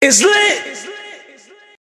It's lit.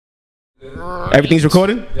 Everything's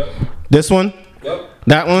recorded? Yep. This one? Yep.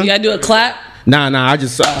 That one? You gotta do a clap. Nah, I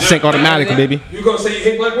just sync automatically, baby. You gonna say you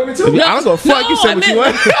hate black women too? I don't go fuck. You say what you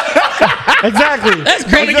want. Exactly. That's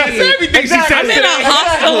crazy. Everything she said I'm in a today.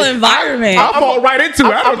 hostile environment. I'll fall right into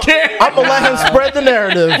it. I don't care. I'm gonna let him spread the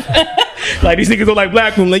narrative. Like these niggas don't like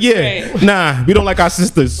black women. Like, yeah, nah, we don't like our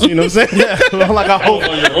sisters. You know what I'm saying? Yeah, like our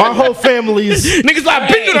whole families. Niggas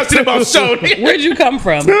like been doing us about show. Where'd you come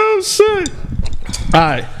from? Oh shit. All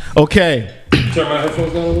right. Okay. Turn my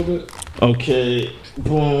headphones down a little bit. Okay.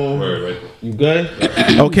 Boom. Right. You good?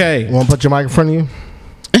 Okay. Want to put your mic in front of you?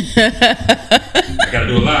 I gotta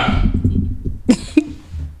do a lot.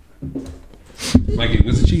 Mikey,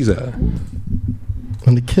 where's the cheese at?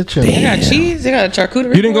 In the kitchen. They got cheese. They got a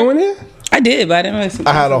charcuterie. You didn't go in there? I did, but I didn't really see.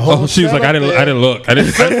 I had a whole. Oh, she was like, I didn't look. I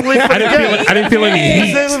didn't feel any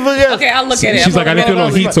heat. Okay, I'll look at it. She's like, I didn't feel no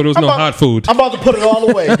heat, so there was no hot food. I'm about to put it all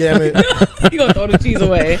away. Damn it. You gonna throw the cheese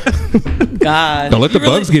away? God. Don't let the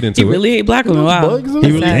bugs get into You it. really hate black women. Wow. Bugs? You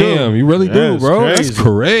really damn, you really do, That's bro. crazy. That's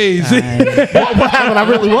crazy. What happened? I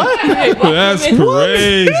really what? That's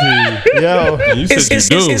crazy. Yo. You said you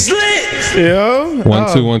do. It's lit. Yo.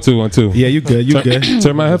 1 2 1 2 1 2. Yeah, you good. You good.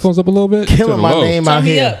 Turn my headphones up a little bit. Killing To my the low. name out Turn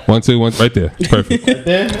me here. up. 1 2 1 right there. Perfect.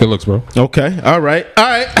 Good looks, bro. Okay. All right.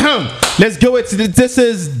 Let's go into this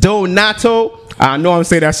is Donato. I know I'm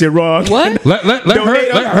saying that shit wrong. What? Let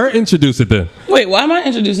her introduce it then. Wait, why am I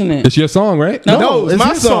introducing it? It's your song, right? No, it's my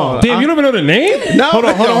his song. Damn, you don't even know the name? No, hold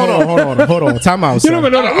on. Time out. You don't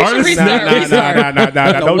even know the we should artist restart. name?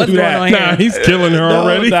 Nah. Don't What's do going that. on here? Nah, he's killing her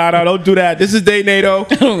already. No, don't do that. This is Day NATO.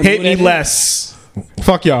 don't Hate know me who that less.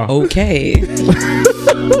 Fuck y'all. Okay.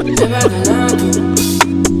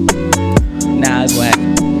 Nah, it's whack.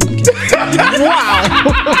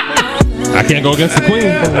 I can't go against the queen.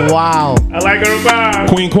 Wow. I like her vibe.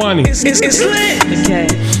 Queen Kwani. It's lit. Okay.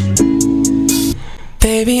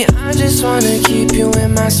 Baby, I just wanna keep you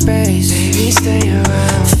in my space. Baby, stay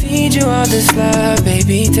around. Feed you all this love,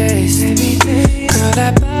 baby, taste. Girl,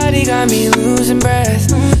 that body got me losing breath.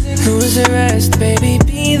 Losing rest, baby,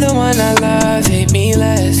 be the one I love. Hate me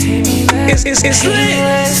less. It's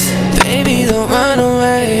lit. Baby, don't run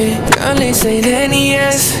away. Girl, this ain't any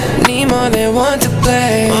yes. Need more than one to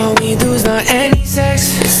play. All we do is not any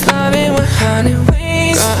sex. It's loving 100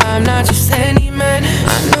 ways. Girl, I'm not just any man.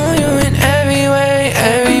 I know you in every way,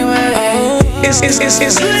 every way. Oh, It's lit.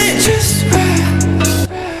 just right.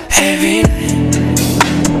 Every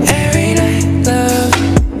night, love.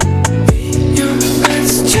 You,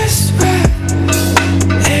 let's just right.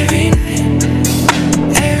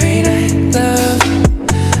 Every night,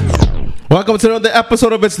 love. Welcome to another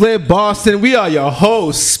episode of It's Lit Boston. We are your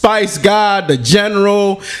hosts, Spice God, the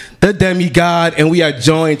General, the Demigod, and we are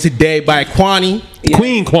joined today by Kwani.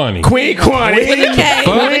 Queen Kwani. Queen Kwani. With a K.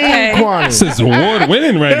 With a K. This is award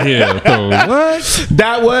winning right here. So, what?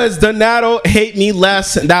 That was Donato, Hate Me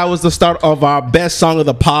Less. And that was the start of our best song of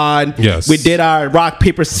the pod. Yes. We did our rock,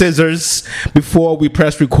 paper, scissors before we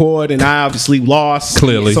pressed record, and I obviously lost.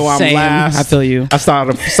 Clearly. So I'm Same. last. I feel you. I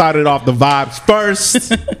started off the vibes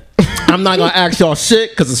first. I'm not going to ask y'all shit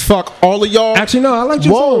because it's fuck all of y'all. Actually, no, I like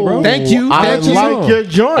your song, bro. Thank you. I Thank you. like your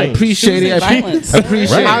joint. Appreciate it. Violence.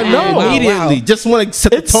 Appreciate it. I know. Wow, Immediately. wow. Just want to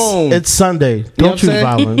set the tone. It's Sunday. what Don't I'm choose saying?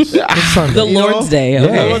 violence. It's Sunday. The Lord's Day. Yeah.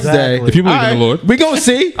 Okay. Lord's Exactly. Day. If you believe in the All Lord. We're going to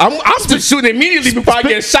see. I'm just shooting immediately before I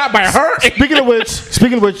get shot by her. Speaking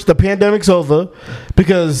of which, the pandemic's over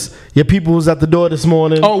because your people was at the door this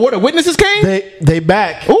morning. Oh, what? The witnesses came? They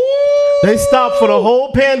back. Ooh. They stopped for the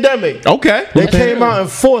whole pandemic. Okay. They came out in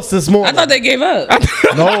force this I morning. thought they gave up.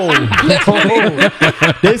 No.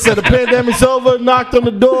 They said the pandemic's over, knocked on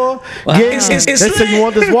the door. Wow. They It's said, lit. you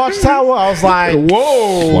want this watchtower? I was like,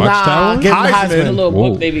 Whoa. Watchtower? nah, give them Heisman. The Heisman. little Whoa.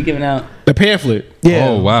 book they be giving out. The pamphlet. Yeah.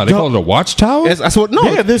 Oh, wow. They call it a watchtower? That's what. No.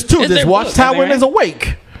 Yeah, there's two. Is There's there book, watchtower right? and there's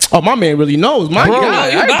awake. Oh, my man really knows. My Bro.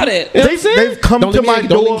 God. No, you got it. You know what I'm saying? They've come Don't to leave me my hang-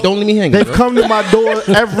 door. Don't leave me hanging. They've bro. come to my door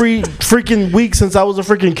every freaking week since I was a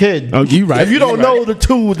freaking kid. Oh, you right. If you don't You right. know the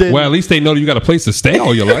two, then Well, at least they know you got a place to stay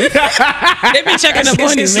all your life. They be checking up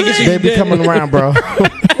on you, It's making sure they you be good. coming around, bro.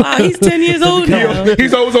 Wow, he's 10 years old now.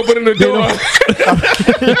 He's always opening the door.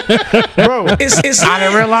 Bro, It's I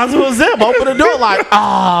didn't realize it was them. Open the door like,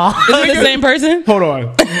 ah. Is it the same person? Hold on.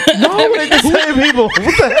 No, they the same people.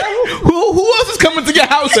 What the hell? Who else is coming to your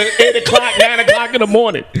house at 8 o'clock, 9 o'clock in the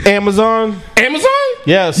morning? Amazon. Amazon?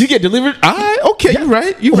 Yes. You get delivered? All right. Okay. You're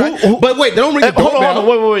right. You right. who- But wait, they don't ring the Hold doorbell.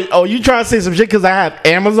 on, wait. Oh, you trying to say some shit because I have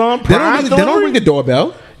Amazon They Prime? don't ring the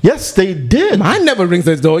doorbell. Yes, they did. Mine never rings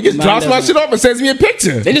the door. He just Mine drops my doesn't. shit off and sends me a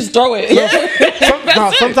picture. They just throw it.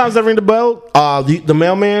 Sometimes they ring the bell. The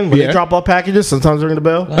mailman when Yeah. they drop off packages. Sometimes they ring the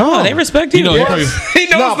bell. Oh, they respect you. You know, he probably, He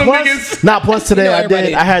knows the niggas. Plus today You know I did.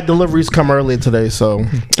 everybody. I had deliveries come early today, so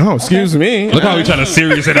Oh, excuse me. look how he trying to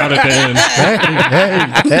serious it out at the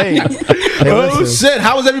end. hey. Oh Listen. shit!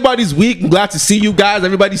 How was everybody's week? I'm glad to see you guys.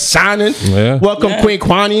 Everybody's shining. Yeah. Welcome, Yeah. Queen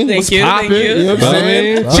Kwani. Thank What's you, thank poppin'? you. You know what I'm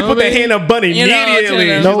saying? Bummy, She put the bummy. hand up button You know, immediately.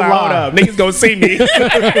 to She's the- like, No hold lie. up, niggas gonna see me.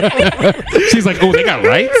 She's like, oh, they got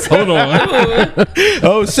rights? Hold on.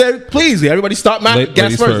 Oh shit! Please, everybody stop. Ladies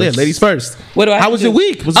Guess first. first. Yeah, ladies first. What do I? How have was to your do?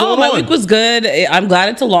 week? What's Oh, going my on? week was good. I'm glad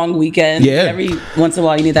it's a long weekend. Yeah. Every once in a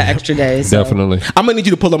while, you need that extra day. So. Definitely. I'm gonna need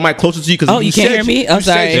you to pull the mic closer to you because Oh, you can't hear me? I'm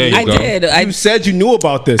sorry. There you I go. did. You said you knew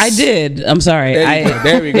about this. I did. I'm sorry.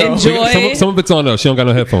 There we go. Enjoy. Some of it's on us. She don't got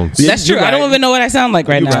no headphones. That's true. You're I don't right. even know what I sound like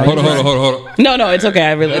right now. Hold on. No, it's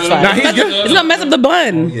okay. It's fine. Nah, he's good. It's gonna mess up the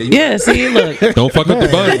bun. Yeah. See, look. Don't fuck up the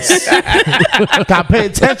buns. Gotta pay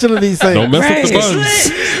attention to these things. Don't mess up the Right.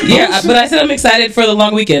 buns. Yeah, but I said I'm excited for the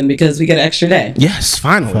long weekend because we get an extra day. Yes,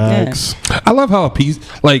 finally. Facts. I love how her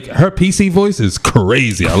PC voice is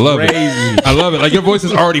crazy. I love it. I love it. Like your voice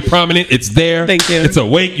is already prominent. It's there. Thank you. It's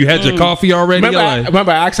awake. You had your coffee already.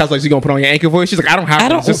 Remember, I asked her, I was like, "You gonna put on your anchor voice?" She's like, "I don't have I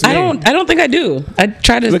one. It's just don't. I me." don't. I don't think I do. I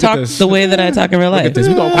try to Look at talk this. the way that I talk in real life. Look at this.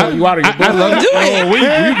 We gonna call you out of your I love it. Oh, we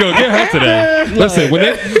go get her today. Listen,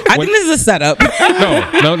 I think this is a setup.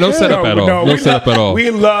 no setup at all. No we setup love- at all. We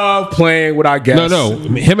love playing with our guests. No.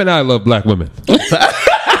 Him and I love black women.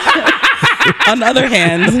 On the other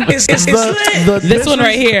hand, this one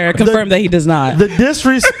right here confirmed that he does not. The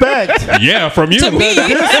disrespect. Yeah, from you. To me,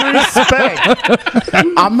 Disrespect.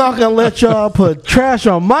 I'm not gonna let y'all put trash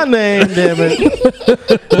on my name, damn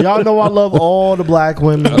it. Y'all know I love all the black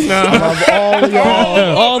women. I love all of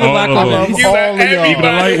y'all. all the black All of I love them. women. all of Even the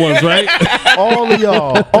y'all. light ones, right? All of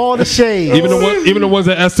y'all. All the shades. Even the ones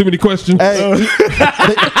that ask too many questions. Hey,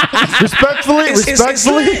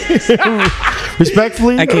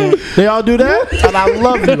 respectfully, I can't. they all do that, and I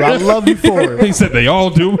love you. I love you for He it. said they all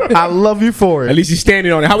do. I love you for At it. least you're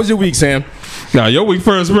standing on it. How was your week, Sam? Nah, your week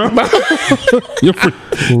first, bro.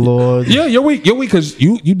 Lord, Yeah, your week, because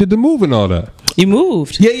you did the move and all that. You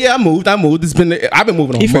moved. Yeah, I moved. I've been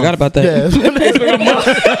moving on. He forgot about that. yeah,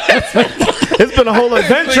 it's been a whole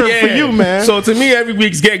adventure for you, man. So to me, every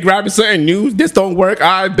week's grabbing something new. This don't work.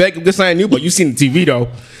 I beg him, get something new. But you seen the TV though.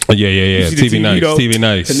 Yeah. see the TV nice. though? TV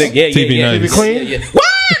nice. Yeah, TV yeah. nice. TV clean. What?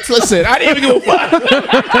 Listen, I didn't even give a fuck.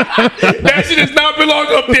 That shit does not belong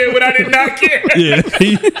up there when I did not care. Yeah,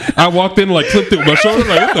 I walked in like clipped it with my shoulder.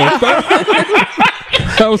 Like, what the fuck?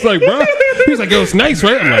 I was like, bro. He was like, yo, it's nice,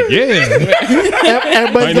 right? I'm like, yeah.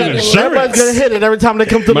 Everybody's Might need insurance. gonna hit it every time they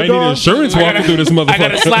come to the Might need door. insurance walking through this I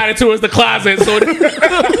gotta motherfucker. slide it towards the closet. So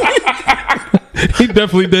He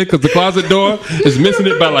definitely did because the closet door is missing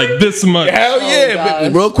it by like this much. hell yeah, gosh.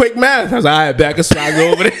 but real quick math. I was like, all right, back and slide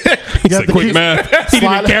go over there. He said, got the quick keys. math. He didn't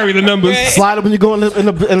Slide even it. carry the numbers. Slide it when you go in the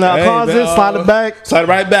Hey, closet. man, Slide it back. Slide it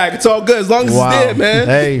right back. It's all good as long as Wow. it's there, man.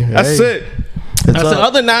 Hey, that's hey. it. I said,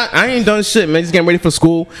 other than that, I ain't done shit, man. Just getting ready for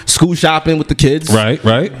school shopping with the kids. Right.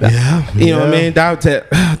 Yeah, You know what I mean?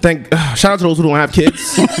 Shout out to those who don't have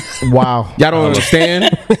kids. Wow. Y'all don't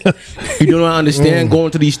understand. You do not understand going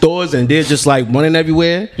to these stores and they're just like running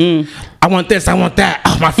everywhere. I want this, I want that.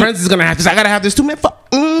 Oh, my friends is gonna have this. I gotta have this too, man. Fuck.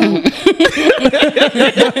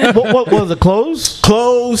 What was it?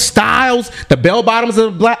 Clothes? Styles. The bell bottoms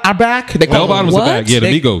are back. They Bell bottoms What? are back. Yeah,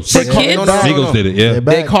 the They- Migos. they call- kids? no, no, no, no, Migos no. did it. Yeah. They're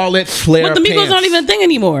They back. call it flare But the Migos pants. aren't even a thing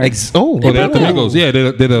anymore. Oh, they're the Migos. Yeah,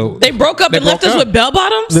 they're the They broke up and left broke us up. with bell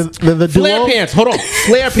bottoms. The Flare duo? pants. Hold on.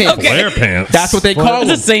 Flare pants. Okay. flare pants. That's what they call It's them.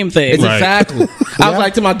 the same thing. It's Right. exactly. I was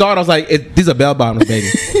like to my daughter, I was like, "These are bell bottoms, baby."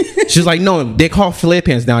 She's like, "No, they call flare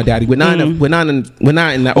pants now, Daddy. We're not in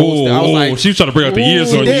the old style." I was like, she was trying to bring out the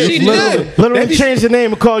years on did. you. She did. Literally change the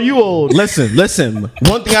name and call you old. Listen.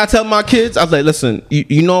 One thing I tell my kids, I was like, listen,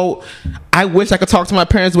 you know, I wish I could talk to my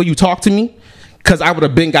parents the way you talk to me. Because I would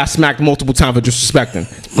have been got smacked multiple times for disrespecting.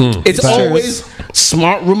 It's always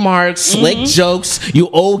smart remarks, slick jokes, you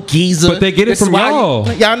old geezer. But they get it This is from why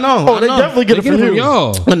y'all. Yeah, I know. Oh, they definitely get They it get it from from you.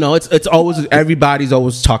 y'all. I know it's always everybody's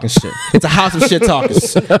always talking shit. It's a house of shit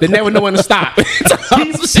talkers. They never know when to stop. It's a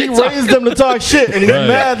house of He shit talkers. raised them to talk shit, and he's Right.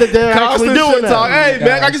 mad that they're actually Constant doing shit talk. that. Hey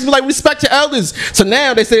man, I just be like, respect your elders. So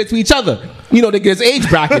now they say it to each other. You know, they get his age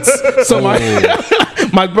brackets. So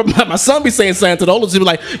my son be saying something to the oldest. He be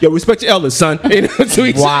like, yo, respect your elders, son. You know, to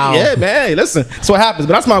each Wow. other. Yeah, man. Hey, listen, that's what happens.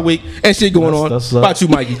 But that's my week and shit going on. That's How about you,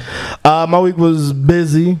 Mikey? My week was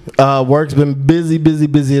busy. Work's been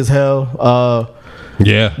busy as hell.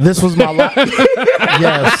 Yeah. This was my life.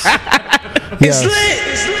 Yes. It's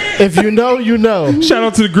lit. If you know, you know. Shout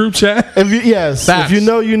out to the group chat. If you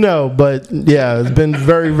know, you know. But yeah, it's been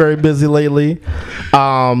very, very busy lately.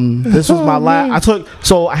 This was my last.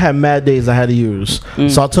 I had mad days I had to use.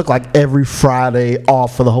 So I took like every Friday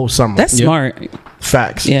off for the whole summer. That's smart.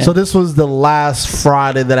 Facts. Yeah. So this was the last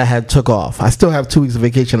Friday that I had took off. I still have 2 weeks of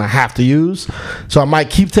vacation I have to use. So I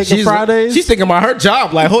might keep taking Fridays. She's thinking about her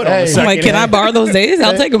job. Like, hold on a Hey. second. Like, can I borrow those days?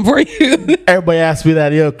 I'll take them for you. Everybody asks me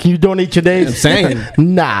that. Yo, can you donate your days? I'm saying.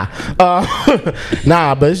 Nah.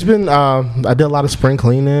 But it's been, I did a lot of spring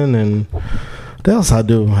cleaning and what else I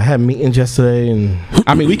do? I had meetings yesterday and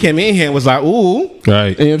I mean, we came in here and was like, ooh.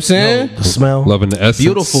 Right. You know what I'm saying? the smell. Loving the essence.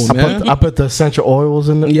 Beautiful, man. I put the essential oils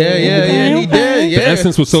in the Yeah, he did. Yeah. The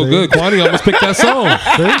essence was so good. Kwani almost picked that song.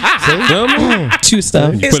 You know what I mean? Two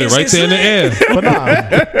stuff. You put it right there in the air. But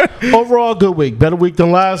nah, overall good week. Better week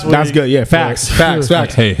than last week. That's good. Yeah, facts.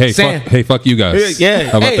 Hey, fuck you guys. Yeah.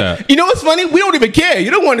 How about Hey, that? You know what's funny? We don't even care. You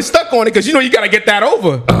don't want to stuck on it because you know you got to get that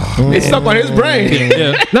over. It's stuck on his brain.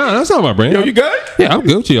 Yeah. No, that's not my brain. Yo, you good? Yeah, I'm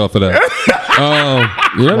Gucci off of that.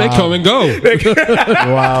 They come and go.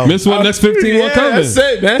 Wow. Miss one, next 15 more coming. That's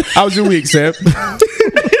it, man. How was your week, Sam?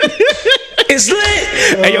 It's lit.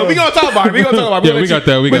 Hey, yo, we gonna talk about it. We got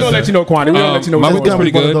that. We We're gonna let you know, Kwani. We're gonna let you know. my what's week was going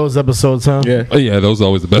pretty on. One of good. those episodes, huh? Yeah. Oh, yeah, those are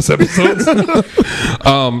always the best episodes.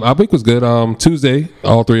 Our week was good. Tuesday,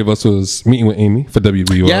 all three of us was meeting with Amy for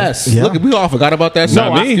WBUR. Yes. Yeah. Look, we all forgot about that.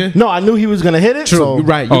 Not me. No, I knew he was gonna hit it. True. So You're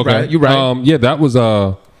right. You're right. Yeah, that was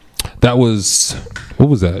what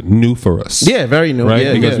was that? New for us. Yeah, very new. Right?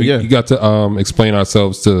 Yeah, Because we got to explain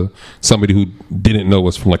ourselves to somebody who didn't know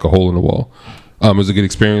us from like a hole in the wall. It was a good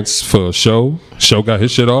experience for Show. Show got his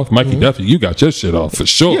shit off. Mikey, definitely, you got your shit off for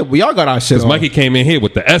sure. Yeah, we all got our shit Because on. Mikey came in here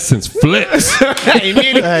with the essence flips.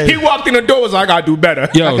 He walked in the door, was like, I gotta do better.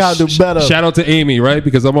 Yo, I gotta do better. Shout out to Amy, right?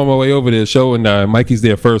 Because I'm on my way over there. Show and Mikey's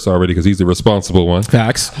there first already because he's the responsible one.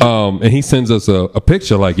 Facts. And he sends us a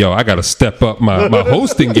picture like, yo, I gotta step up my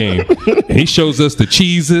hosting game. And he shows us the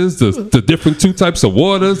cheeses, the different 2 types of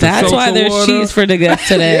waters. the That's why seltzer there's water. cheese for the guests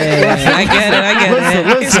today. I get it.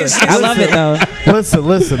 Listen, I love it though.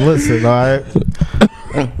 listen. All right.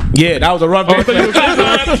 Yeah, that was a rough day. I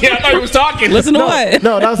thought he was talking. Listen to what?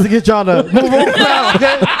 No, that was to get y'all to move on now.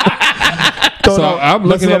 Okay. So I'm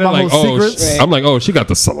looking at it like, she got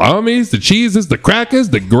the salamis, the cheeses, the crackers,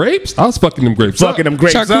 the grapes. I was fucking them grapes. Fucking them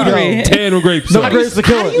grapes up. Charcuterie. Tearing them grapes. No up. grapes to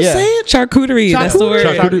kill How do it. you Yeah. say it? Charcuterie. That's the word.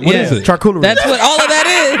 Charcuterie. What is it? Charcuterie. That's what all of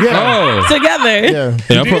that is. Yeah. Oh, Together. Yeah.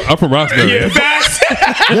 yeah. I'm from Roxbury. Yeah, facts.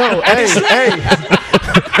 Yo, hey.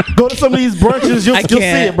 Go to some of these brunches. You'll see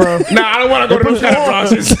can't. it, bro. Nah, I don't want to go to those kind of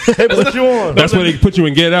brunches. They put you on. That's where they put you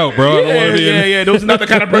in Get Out, bro. I don't want to be in. Yeah. Those are not the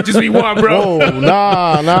kind of brunches we want, bro. Oh,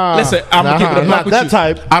 nah. Listen, I'm gonna keep it a buck not with that you.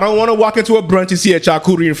 type. I don't want to walk into a brunch and see a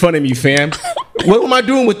charcuterie in front of me, fam. What am I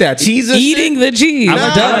doing with that? Cheese and shit? Eating the cheese.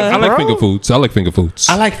 I like bro. finger foods. I like finger foods.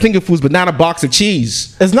 I like finger foods, but not a box of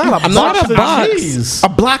cheese. It's not a I'm box not a of box. cheese. A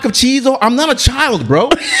block of cheese? Oh, I'm not a child, bro.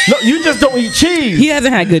 No, you just don't eat cheese. He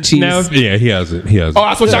hasn't had good cheese. Now, yeah, he has it. Oh,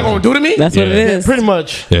 that's what y'all gonna do to me? That's what it Yeah. is. Pretty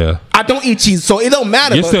much. Yeah. I don't eat cheese, so it don't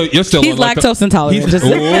matter. You're but still He's on like lactose intolerant. Just-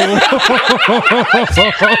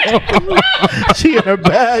 She in her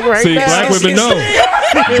bag right See, now. black women know.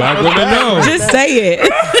 Black women know. Just say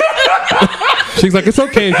it. She's like, it's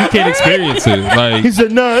okay if you can't experience it. Like, He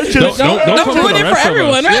said, "No, it's just don't Don't come ruin the it rest for of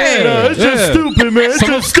everyone, us. right? no, it's just Yeah. stupid, man. It's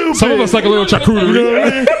just stupid." Some of us like a little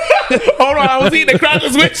charcuterie. hold on, I was eating the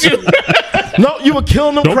crackers with you. No, you were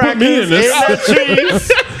killing them Don't put crackers me in this. and that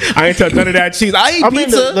cheese. I ain't touched none of that cheese. I eat I mean,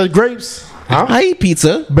 pizza. the grapes. Huh? I eat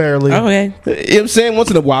pizza. Barely. Okay. You know what I'm saying?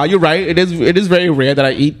 Once in a while. You're right. It is very rare that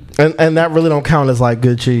I eat. And that really don't count as like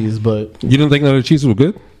good cheese, but You didn't think none of the cheeses were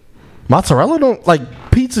good? mozzarella don't like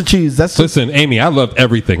pizza cheese. That's just, Listen, Amy, I love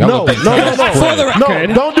everything. I no, love the entire no. For the record.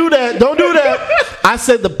 No, don't do that. Don't do that. I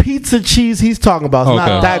said the pizza cheese he's talking about is Okay.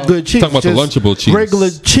 not that good cheese. Talking about the just Lunchable cheese. regular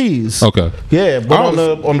cheese. Okay. Yeah, but I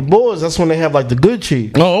on the boards, that's when they have like the good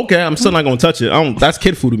cheese. Oh, okay. I'm still not gonna touch it. That's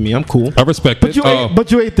kid food to me. I'm cool. I respect it.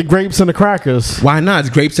 But you ate the grapes and the crackers. Why not? It's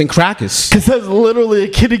grapes and crackers. Cause that's literally a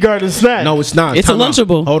kindergarten snack. No, it's not. It's a Time out.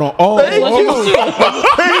 Lunchable. Hold on. Oh, Thank oh,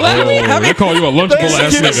 you. They call you a lunchable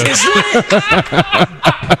ass nigga.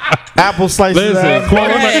 Apple slices. Listen,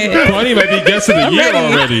 Kwani might be guessing the year ready.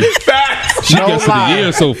 already. facts. She No guessing the lie.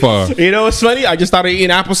 year so far. You know what's funny? I just started eating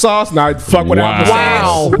applesauce. Now I fuck with Wow.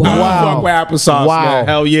 applesauce. Wow. Fuck with applesauce. Wow. Man.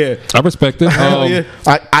 Hell yeah. I respect it. Hell yeah.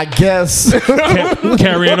 I guess.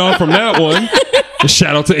 Carrying on from that one.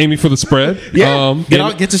 Shout out to Amy for the spread. Yeah.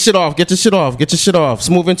 Get your shit off. Get your shit off. Get your shit off. Let's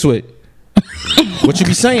move into it. What you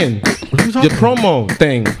be saying? Your promo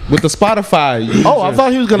thing with the Spotify. Oh, I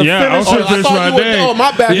thought he was gonna Yeah, I was finish. trying to finish my day. Oh,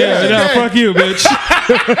 my bad. Yeah, Yeah. fuck you, bitch.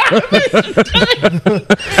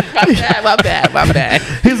 My bad.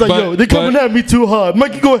 He's like, But- yo, they're coming but- at me too hard.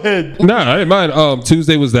 Mikey, go ahead. Nah, I didn't mind.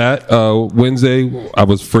 Tuesday was that. Wednesday, I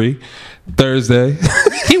was free. Thursday,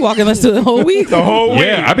 He walking us through the whole week.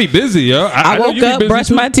 yeah, I be busy, yo. I know woke you be up, busy brushed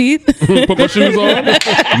too. my teeth. Put my shoes on,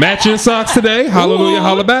 matching socks today. Hallelujah,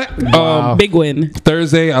 holla back. Big win.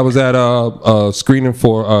 Thursday, I was at a screening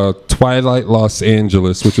for Twilight Los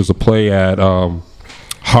Angeles, which was a play at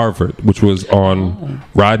Harvard, which was on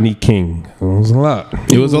Rodney King. It was a lot.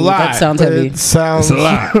 It was a lot. That sounds heavy. It sounds It's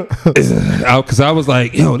a lot. Because I was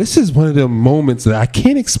like, yo, this is one of the moments that I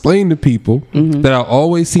can't explain to people that I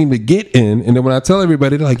always seem to get in. And then when I tell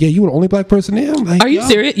everybody, they're like, yeah, you were the only black person there? I'm like, Are you yo.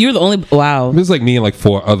 serious? You're the only. Wow. There's like me and like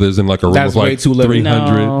 4 others in like a room That's of way like too little.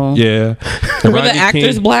 300. No. Yeah. And Were the Rodney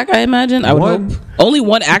actors King- black? I imagine. I would One. hope. Only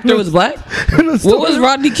one actor was black. What was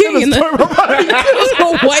Rodney King in the? It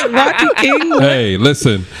was a white Rodney King. Hey,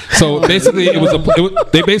 listen. So basically,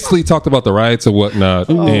 they basically talked about the riots and whatnot,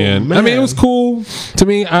 and I mean, it was cool to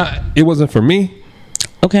me. It wasn't for me.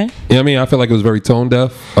 Okay. You know what I mean? I feel like it was very tone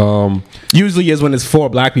deaf. Usually is when there's 4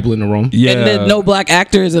 black people in the room. Yeah, And then no black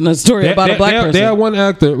actors in a story about a black person. They had one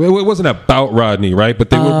actor. It wasn't about Rodney, right? But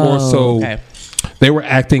they were more so. okay. They were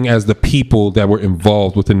acting as the people that were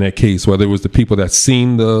involved within that case. Whether it was the people that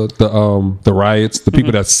seen the riots, the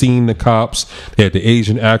people that seen the cops. They had the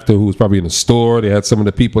Asian actor who was probably in the store. They had some of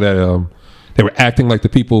the people that they were acting like the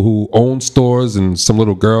people who own stores, and some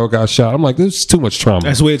little girl got shot. I'm like, this is too much trauma.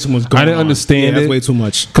 That's way too much going I didn't on. understand Yeah, that's it. way too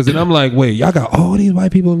much. Because then I'm like, wait, y'all got all these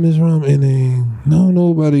white people in this room, and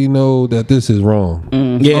nobody know that this is wrong.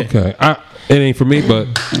 Yeah. Okay, it ain't for me, but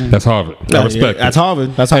that's Harvard. I respect That's it.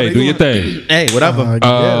 Harvard. That's how Hey, they do your thing. Hey, whatever. I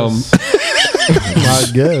guess.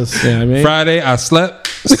 I guess. Yeah, I mean, Friday, I slept.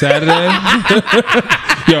 Saturday,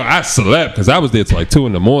 yo, I slept because I was there till like 2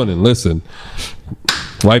 a.m. Listen,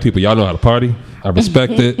 white people, y'all know how to party. I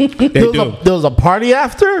respect it. There was a party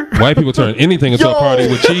after? White people turn anything into a Yo. party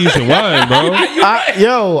with cheese and wine, bro. I'm not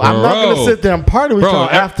going to Bro. sit there and party with y'all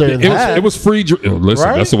after that. it was free. Listen,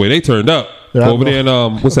 Right? that's the way they turned up. Yeah, Over there in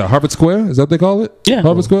what's that? Harvard Square? Is that what they call it? Yeah.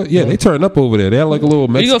 Harvard Square. Yeah, they turned up over there. They had like a little You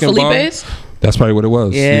go Mexican bar. Felipe's? That's probably what it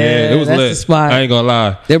was. Yeah, it was that's lit. the spot. I ain't gonna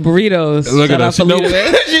lie. Their burritos. Look at Shout her. out She know-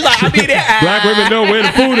 Felipe's. she's like, I be there. Black women know where the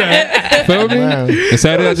food at. Feel me? Man. And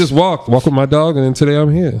Saturday I just walked with my dog, and then today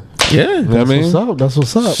I'm here. Yeah. You know what I mean? What's up? That's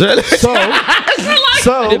what's up.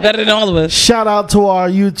 So, They're better than all of us. shout out to our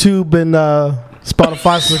YouTube and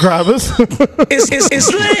Spotify subscribers.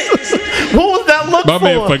 It's lit. What was that look My for?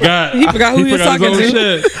 man forgot. He forgot who he was his talking own to.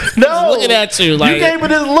 shit. No, Looking at you you like, gave me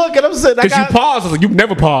this look, and I'm sitting. I because you got, pause. I was like, you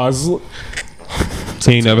never pause.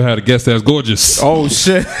 He ain't never had a guest that's gorgeous. Oh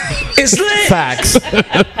shit. It's lit. facts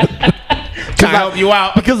Can I help you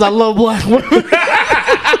out? because I love black women.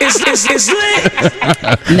 It's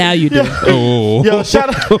lit. Now you do. Oh. Yo, shout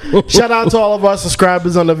out to all of our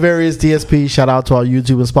subscribers on the various DSPs. Shout out to our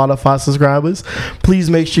YouTube and Spotify subscribers. Please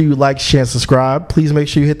make sure you like, share, and subscribe. Please make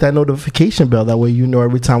sure you hit that notification bell. That way you know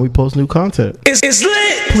every time we post new content. It's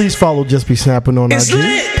lit. Please follow Just Be Snapping on It's IG.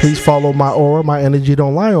 lit. Please follow My Aura, My Energy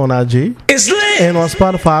Don't Lie on IG. It's lit. And on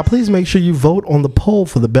Spotify, please make sure you vote on the poll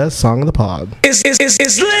for the best song of the pod. It's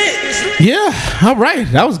lit. Yeah. All right.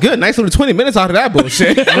 That was good. Nice little 20 minutes out of that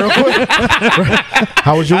bullshit. Real quick.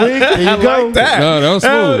 How was your week? There you I go. like that. No, that was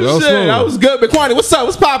smooth. Oh, That was shit. smooth. That was good. But Kwani, what's up?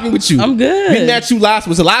 What's popping with you? I'm good. We met you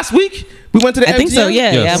was it last week? We went to the I think so. MGM?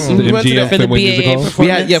 Yeah. Yes, yeah. the We went to MGM For the Fenway Music BAA Hall.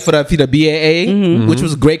 performance. Yeah, for the BAA, which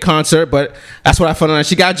was a great concert. But that's what I found out.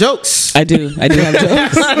 She got jokes. I do have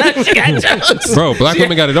jokes. She got jokes. Bro, black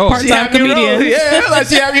women got it all. Part-time She had me comedian. rolling. Yeah, like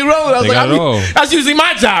she had me rolling. I was They like, got it all. that's usually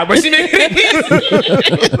my job, but she made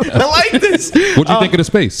it. I like this. What'd you think of the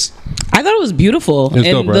space? I thought it was beautiful, It's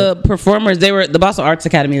and dope, the performers. They were the Boston Arts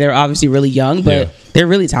Academy. They were obviously really young, but Yeah. they're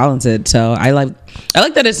really talented. So I like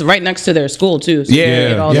that it's right next to their school too. So you Yeah,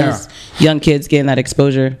 get all yeah. these young kids getting that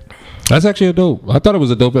exposure. That's actually a dope. I thought it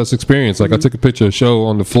was a dope ass experience. Like I took a picture of the show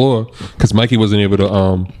on the floor because Mikey wasn't able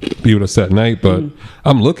to be with us that night. But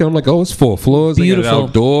I'm looking. I'm like, oh, it's 4 floors. They got it Beautiful.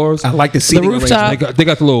 outdoors. I like the seating rooftop. They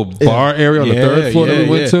got the little bar area on the Yeah, 3rd floor that we yeah,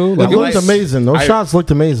 went yeah. to. It Like, looked like- amazing. Those I- shots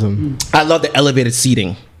looked amazing. I love the elevated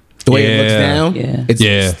seating. The way it looks Yeah. down, Yeah.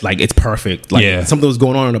 it's like it's perfect. Like Yeah. something was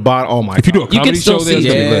going on in the bottom. Oh my! if you do a God. You can comedy still show there, it's see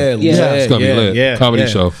gonna be yeah, lit. Yeah. It's gonna be lit. Comedy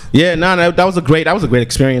show. Yeah, no, that was a great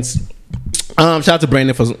experience. Shout out to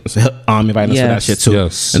Brandon for inviting us for that Yes. shit too,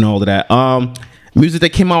 Yes. and all of that. Music that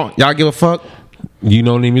came out, y'all give a fuck? You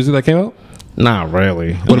know any music that came out? Not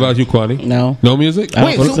really. What about you, Kwani? No. No music? I don't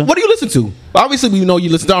Wait, think so so. what do you listen to? obviously we know you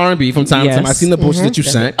listen to R&B from time to time. Yes. I seen the bullshit that you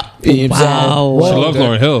sent. You know what I'm Wow. She loves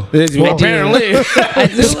Lauryn Hill. saying? Apparently. I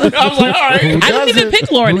was like, all right. I didn't even pick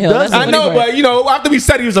Lauryn Hill. That's the I funny know, part. but you know, after we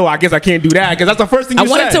said he was, I guess I can't do that because that's the first thing you I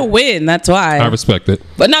wanted said. to win. That's why. I respect it.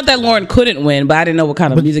 But not that Lauren couldn't win, but I didn't know what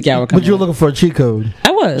kind of music y'all were coming But you were with. looking for a cheat code.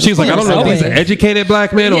 I was. She's like, I don't know if he's an educated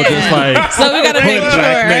black man or just like So we gotta make hood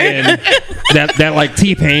black sure. man. That like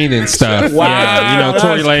T-Pain and stuff. Wow, Yeah, you know,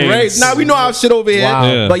 Tory that's great. Lanez. Now we know our shit over here. Wow.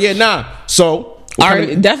 Yeah. But yeah, nah. So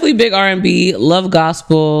Definitely big R&B. Love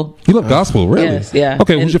gospel. You love gospel, really? Yes, yeah.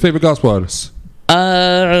 Okay, who's And- your favorite gospel artist?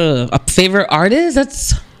 A favorite artist?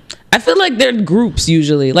 That's. I feel like they're groups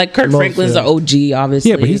usually. Like Kirk Most, Franklin's yeah. the OG,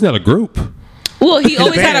 obviously. Yeah, but he's not a group. Well, he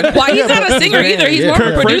always had a choir. He's not a singer either. He's more of a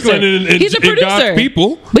Kirk producer. Franklin and He's a and God's producer.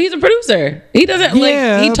 people. But he's a producer. He doesn't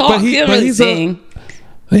Yeah, like. He but talks. He doesn't really he's a- sing.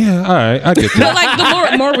 Yeah, all right, I get But that.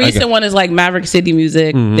 like the more recent one is like Maverick City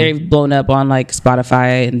Music. Mm-hmm. They've blown up on like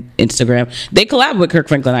Spotify and Instagram. They collab with Kirk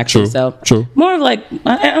Franklin actually. True, So true. more of like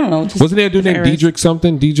I don't know. Just Wasn't there a dude named different Diedrich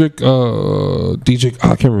something? Diedrich, oh, I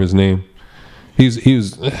can't remember his name. He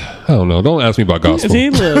was, I don't know. Don't ask me about gospel. See,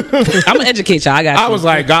 look. I'm gonna educate y'all. I got you. I was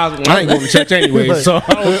like, God, I ain't going to church anyway. So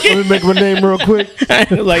Let me make my name real quick.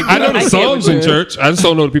 like, I know the I songs get in church. I just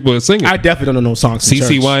don't know the people that sing I it. definitely don't know no songs. in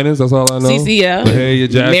CC church. Winans, that's all I know. CC, yeah. Mahalia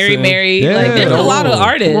Jackson. Mary. Like, there's a lot of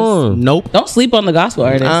artists. Come on. Nope. Don't sleep on the gospel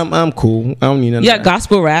artists. I'm cool. I don't need none. You of got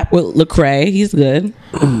gospel rap with Lecrae. He's good.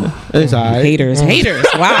 that. It's all right. Haters.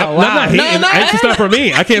 Wow. I'm not hating. No, It's not for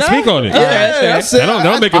me. I can't speak on it. That's it. That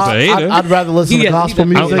don't make us a hater. I'd rather listen to Yeah, gospel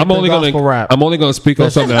you music I'm than only gospel gonna rap. I'm only gonna speak on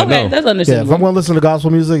something I Okay, know. that's Yeah, if understandable. I'm going to listen to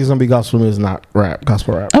gospel music, it's going to be gospel music, not rap.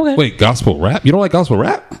 Gospel rap. Okay. Wait, gospel rap? You don't like gospel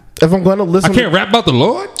rap? If I'm going to I listen, can't rap about the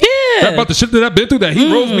Lord. Yeah. Rap about the shit that I've been through that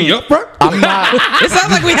He rose me up, bro. I'm not. It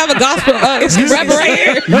sounds like we have a gospel rapper right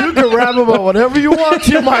here. You can rap about whatever you want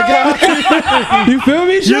to, my God. You feel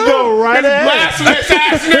me? You go right ahead. Blasphemous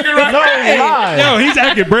ass nigga right No there. lie. Yo, he's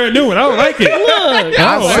acting brand new, and I don't like it.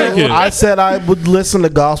 I don't like it. I said I would listen to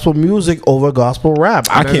gospel music over gospel rap.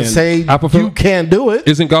 I didn't can't. say I prefer- you can't do it,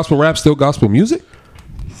 Isn't gospel rap still gospel music?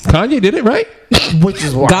 Kanye did it, right? which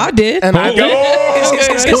is why God did. And I It's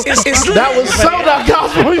lit. that was so not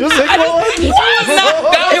gospel music.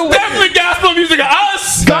 That was definitely gospel music of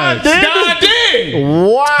us. God did. God did.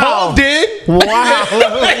 Wow. Paul did. Wow.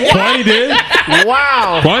 Kwani did.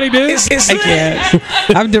 Wow. Kwani did. It's I lit. can't.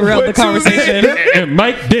 I've derailed the conversation. And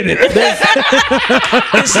Mike didn't. It's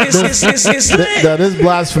lit. That is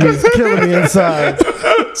blasphemy. It's killing me inside.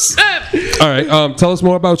 All right. Tell us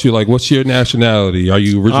more about you. Like, what's your nationality? Are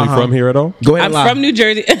you originally from here at all? Go ahead. I'm and lie. from New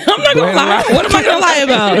Jersey. I'm not gonna lie. What am I gonna lie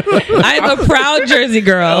about? I'm a proud Jersey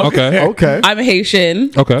girl. Okay. Okay. I'm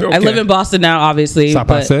Haitian. Okay. I live in Boston now, obviously. Ça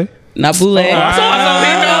but passe? Nabule.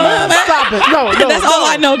 Stop it. No, no. That's all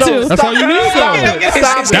I know too. That's all you need, though.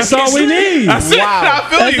 Stop it. That's all we need. Wow. I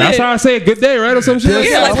feel you. That's how I say good day, right? Or some shit.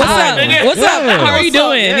 Yeah, like, what's up? What's up? How are you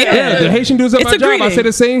doing? Yeah, the Haitian dudes at It's my a job, I greeting. say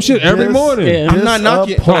the same shit every This- morning. Yeah. I'm not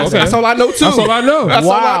knocking. Disappointing. okay. That's all I know too. That's all I know. That's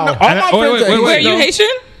all I know. All Wow. my Oh, friends wait, are wait, Are you no. Haitian?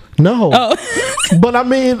 No. Oh, But I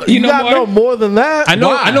mean, you know got more? to know more than that. I know.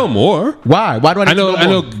 Why? I know more. Why? Why do I? I know.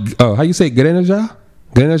 more? How you say Grenaja?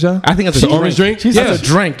 Grenaja? I think that's the a orange drink. drink. That's a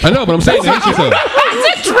drink. I know, but I'm saying the Haitian stuff.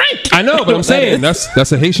 It's a drink. I know, but I'm saying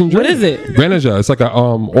that's a Haitian drink. What is it? Grenaja. It's like a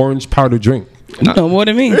orange powder drink. you know more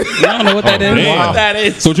than me. I don't know what that is. man. What that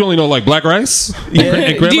is? So what you only know like black rice? Yeah.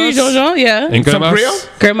 And Do you Jojo? Yeah. And Some cremas? Creole?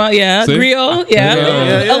 Grandma, yeah. See? Griot, yeah.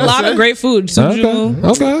 Yeah, A lot of great food. Suju.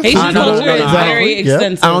 Okay. Haitian I know, culture is exactly. very Yeah.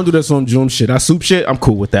 extensive. I don't do this on Zoom shit. I soup shit. I'm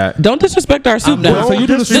cool with that. Don't disrespect our soup now. So you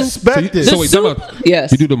do the soup. Disrespect it. So The wait, soup- time out.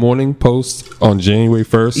 yes. You do the morning post on January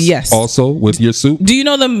 1st. Yes. Also with your soup. Do you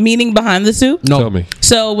know the meaning behind the soup? No. Tell me.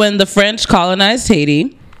 So when the French colonized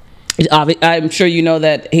Haiti, I'm sure you know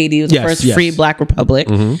that Haiti was the Yes, first yes. free black republic.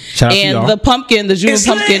 Shout out to And y'all. the pumpkin, the June It's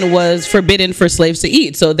pumpkin, lit. was forbidden for slaves to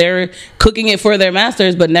eat. So they're cooking it for their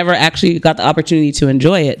masters, but never actually got the opportunity to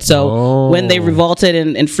enjoy it. So when they revolted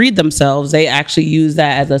and freed themselves, they actually used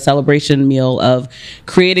that as a celebration meal of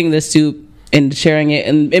creating the soup and sharing it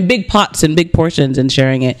in big pots and big portions and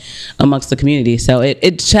sharing it amongst the community. So it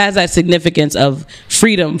has that significance of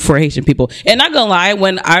freedom for Haitian people. And not gonna lie,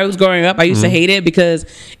 when I was growing up, I used to hate it because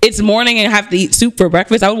it's morning and I have to eat soup for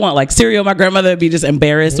breakfast. I would want like cereal. My grandmother would be just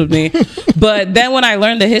embarrassed with me. But then when I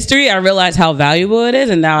learned the history, I realized how valuable it is,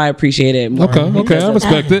 and now I appreciate it more. Okay, I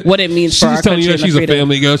respect it. What it means She's for our just telling you country that and she's the a freedom.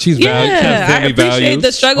 family girl. She's Yeah, she has I family appreciate values.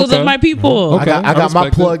 the struggles Okay. of my people. Okay. I got my respect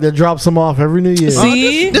it. plug that drops them off every New Year.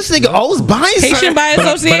 See? This nigga always buying Haitian something. by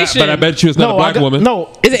association. But I bet you it's not a black woman. No,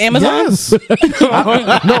 Is it Amazon? Yes.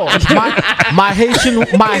 No, my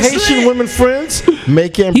Haitian women friends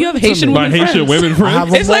make it. You have Haitian My women Haitian friends. women I have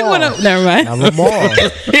friends. them It's like all. when never mind. I have them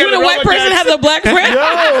all. You know white person has a black friend?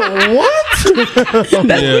 Yo, what?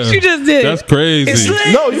 That's what you just did. That's crazy.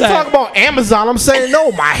 No, you talk about Amazon. I'm saying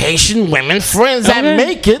no. My Haitian women friends that Okay.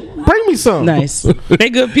 make it, bring me some. Nice. They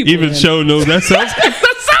good people. Even man. Show knows that sounds.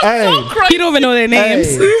 Hey, You don't even know their names.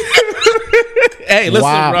 Hey, listen,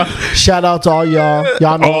 wow. bro. Shout out to all y'all.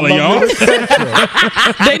 Y'all know All I of love y'all?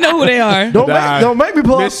 Niggas Central. They know who they are. Don't make me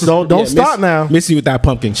pull up. Don't start now. Miss you with that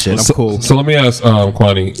pumpkin shit. I'm cool. So let me ask,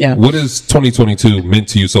 Kwani, Yeah. what has 2022 meant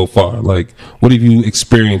to you so far? Like, what have you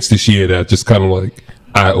experienced this year that just kind of like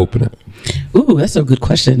eye opening? Ooh, that's a good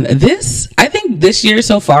question. I think this year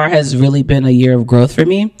so far has really been a year of growth for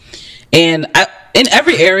me. And in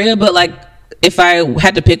every area, but like if I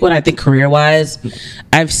had to pick one, I think career wise,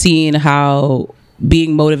 I've seen how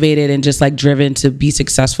being motivated and just like driven to be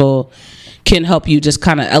successful can help you just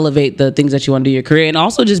kind of elevate the things that you want to do in your career. And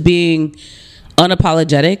also just being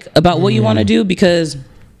unapologetic about what you want to do, because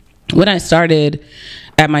when I started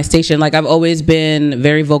at my station, like I've always been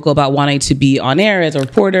very vocal about wanting to be on air as a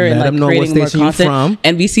reporter and Let like them know what creating more station you content.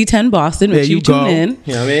 NBC 10 Boston, There which you you go. tune in.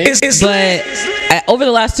 You know what I mean? But over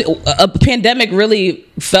the last a pandemic really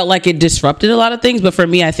felt like it disrupted a lot of things, but for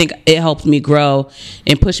me I think it helped me grow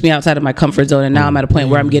and push me outside of my comfort zone, and now I'm at a point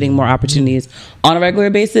where I'm getting more opportunities on a regular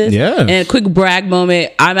basis. Yeah. And a quick brag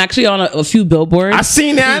moment, I'm actually on a few billboards I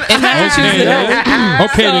seen that. in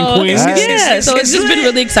Massachusetts. Okay, then, Queen. Yeah, so it's just been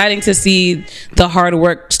really exciting to see the hard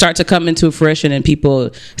work start to come into fruition and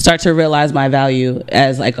people start to realize my value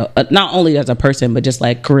as like not only as a person but just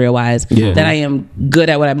like career wise, that I am good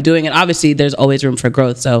at what I'm doing, and obviously there's always room for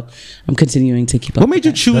growth, so I'm continuing to keep up. What made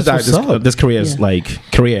you choose That's that what's up. this career is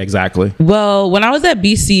career exactly? Well, when I was at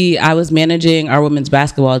BC, I was managing our women's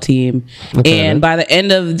basketball team. And by the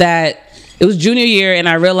end of that, it was junior year, and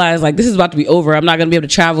I realized like this is about to be over. I'm not going to be able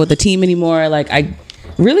to travel with the team anymore. Like I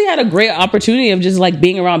really had a great opportunity of just like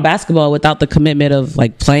being around basketball without the commitment of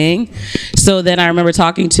like playing. So then I remember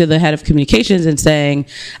talking to the head of communications and saying,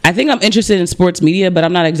 I think I'm interested in sports media, but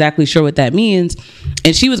I'm not exactly sure what that means.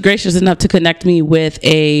 And she was gracious enough to connect me with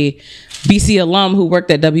a BC alum who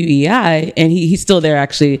worked at WEI, and he's still there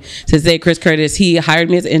actually to this day, Chris Curtis. He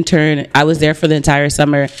hired me as an intern. I was there for the entire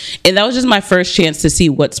summer, and that was just my first chance to see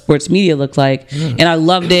what sports media looked like. And I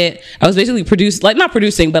loved it. I was basically not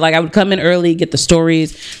producing, but like I would come in early, get the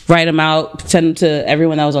stories, write them out, send them to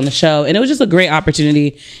everyone that was on the show, and it was just a great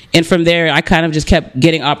opportunity. And from there, I kind of just kept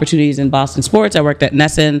getting opportunities in Boston sports. I worked at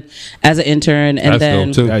Nesson as an intern, and That's then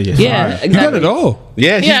dope, too. yeah, You got exactly. it all.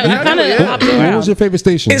 Yeah, Yeah, I kind of hopped What around. was your favorite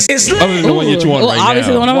station? Other than the one that you want Well, right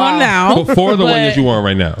obviously now. the one I'm on now. Before the one But- that you want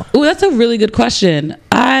right now. Oh, that's a really good question.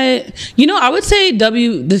 I would say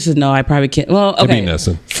I probably can't. Well, It'd okay. be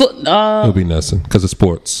Nesson. Uh, It'll be Nesson because of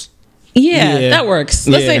sports. yeah, Yeah. that works.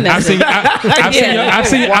 Let's say Yeah. I've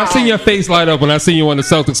Nesson. I've seen your face light up when I seen you on the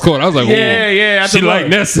Celtics court. I was like, Yeah, ooh, yeah, she like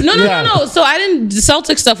Nesson. No. So I didn't. The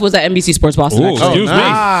Celtics stuff was at NBC Sports Boston. Ooh, actually. excuse me.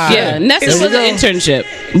 Yeah, Nesson was an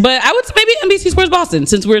internship, but I would say maybe NBC Sports Boston,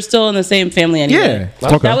 since we're still in the same family anyway. Yeah.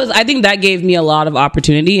 Okay. I think that gave me a lot of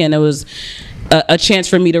opportunity, and it was a chance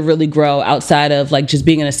for me to really grow outside of like just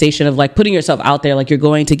being in a station of like putting yourself out there. Like you're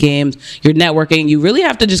going to games, you're networking. You really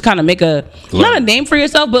have to just kind of make not a name for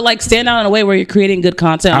yourself, but like stand out in a way where you're creating good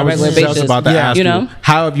content I on a was regular just basis. about to ask you know.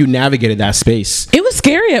 how have you navigated that space? It was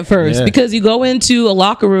scary at first Yeah. because you go into a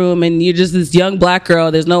locker room and you're just this young black girl.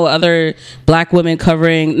 There's no other black women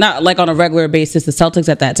covering, not like on a regular basis, the Celtics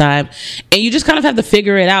at that time. And you just kind of have to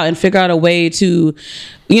figure it out and figure out a way to,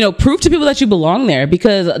 prove to people that you belong there,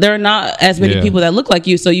 because there are not as many Yeah. people that look like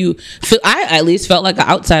you. So I at least felt like an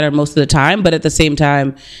outsider most of the time. But at the same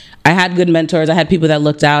time, I had good mentors. I had people that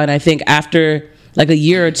looked out. And I think after like a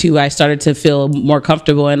year or two, I started to feel more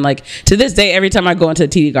comfortable. And like to this day, every time I go into the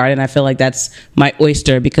TD Garden, I feel like that's my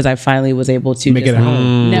oyster, because I finally was able to Make just it at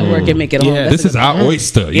home. network and make it home. That's This is our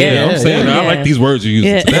oyster. Yeah, Yeah. I'm saying Yeah. I like these words you're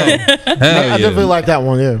using today. Hell I yeah. definitely like that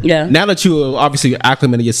one. Yeah. yeah. Now that you obviously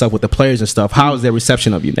acclimated yourself with the players and stuff, how is their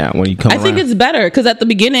reception of you now when you come I think around? it's better because at the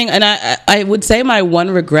beginning, and I would say my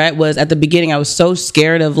one regret was at the beginning, I was so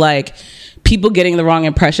scared of like people getting the wrong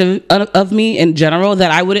impression of me in general that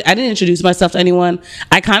I didn't introduce myself to anyone.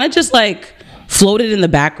 I kind of just like floated in the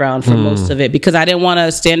background for most of it because I didn't want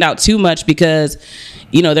to stand out too much, because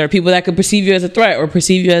there are people that could perceive you as a threat or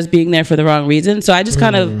perceive you as being there for the wrong reason. So I just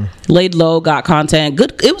kind of laid low, got content.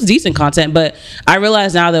 Good. It was decent content, but I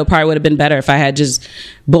realize now that it probably would have been better if I had just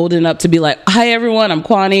boldened up to be like, hi everyone, I'm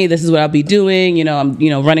Kwani. This is what I'll be doing. I'm,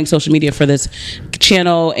 running social media for this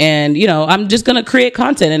channel, and, I'm just going to create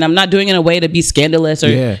content, and I'm not doing it in a way to be scandalous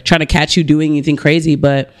or trying to catch you doing anything crazy.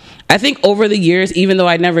 But I think over the years, even though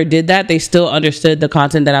I never did that, they still understood the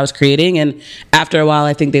content that I was creating. And after a while,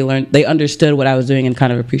 I think they understood what I was doing and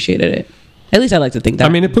kind of appreciated it. At least I like to think that. I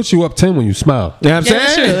mean, it puts you up 10 when you smile. You know what I'm Yeah,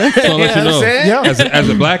 saying? So I'll let you know. Yeah. As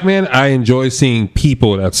a black man, I enjoy seeing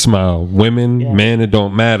people that smile. Women, men, it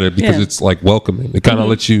don't matter because Yeah. it's like welcoming. It kind of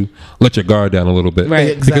lets you let your guard down a little bit. Right.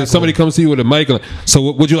 Exactly. Because somebody comes to you with a mic. Like, so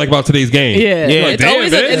what'd you like about today's game? yeah, You're like, it's "Damn,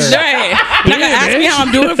 always bitch." it's right. Not gonna ask me how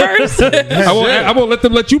I'm doing first. I won't let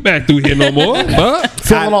them let you back through here no more. Huh?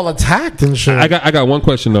 Feeling all attacked and shit. I got one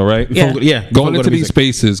question though, right? Yeah. Yeah. Going Before we go into to these music.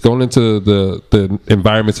 spaces, going into the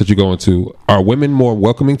environments that you go into, are women more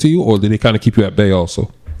welcoming to you, or do they kind of keep you at bay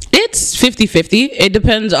also? It's 50-50. It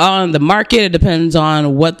depends on the market. It depends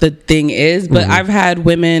on what the thing is. But I've had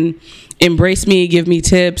women embrace me, give me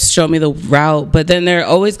tips, show me the route. But then there are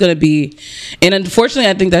always going to be, and unfortunately,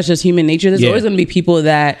 I think that's just human nature. There's Yeah. always going to be people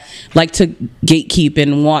that like to gatekeep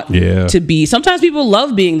and want Yeah. to be. Sometimes people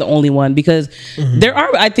love being the only one because there are,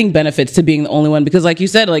 I think, benefits to being the only one. Because, like you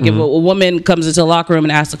said, like if a woman comes into the locker room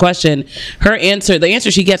and asks a question, the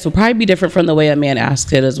answer she gets will probably be different from the way a man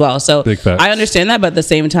asks it as well. So Big facts. I understand that, but at the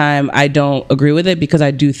same time, I don't agree with it because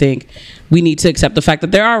I do think we need to accept the fact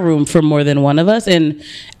that there are room for more than one of us. And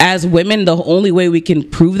as women, the only way we can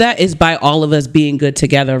prove that is by all of us being good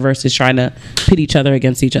together versus trying to pit each other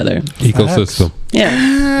against each other. Ecosystem.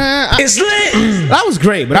 Yeah. It's lit. That was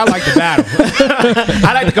great, but I like the battle.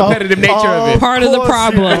 I like the competitive nature of it. Part of the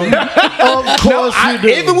problem. Of course you do.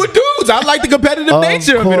 Even with dudes, I like the competitive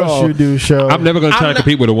nature of it Of all. course you do, show. I'm never gonna try I'm to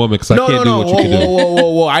compete with a woman because I No, can't no, no. do what you can do.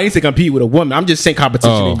 Whoa. I ain't say compete with a woman. I'm just saying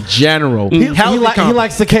competition Oh. in general. He Healthy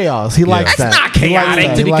likes the chaos. He likes That's that. not He likes chaotic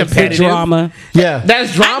that. to He be likes that. competitive. Drama. Yeah.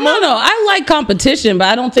 That's drama. No. I like competition, but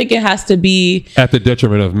I don't think it has to be. At the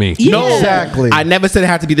detriment of me. Yeah. No, Exactly. I never said it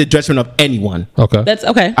had to be the detriment of anyone. Okay. That's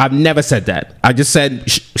okay. I've never said that. I just said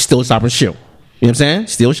still shop and shill. You know what I'm saying?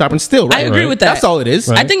 Still shop and still. Right? I agree with that. That's all it is.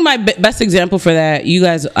 I think my best example for that, you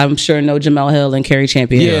guys, I'm sure know Jamel Hill and Carrie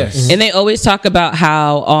Champion. Yes. And they always talk about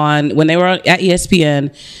how when they were at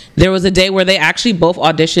ESPN, there was a day where they actually both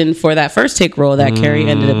auditioned for that first take role that Carrie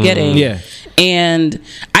ended up getting. Yeah. And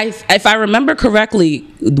if I remember correctly,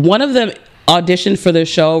 one of them auditioned for the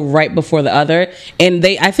show right before the other, and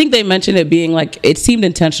I think they mentioned it being like it seemed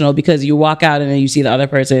intentional because you walk out and then you see the other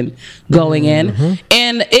person going in,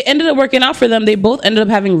 and it ended up working out for them. They both ended up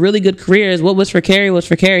having really good careers. What was for Carrie was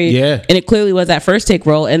for Carrie, Yeah. and it clearly was that first take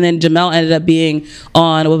role. And then Jamel ended up being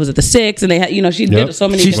on The Six, and they had she Yep. did so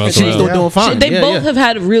many She's different still things. doing fine. They Yeah, both yeah. have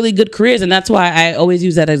had really good careers, and that's why I always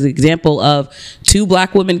use that as an example of two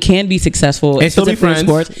black women can be successful And still be specifically in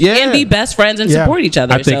friends. sports, Yeah. and be best friends and Yeah. support each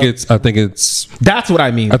other. I think So- it's That's what I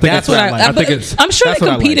mean. I think That's it's- what I like. I think it's- I'm sure that's they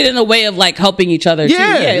what I competed like. in a way of like helping each other too. Yeah,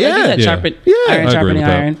 Like you yeah. said, Yeah. sharpen, Yeah. iron I agree sharpening with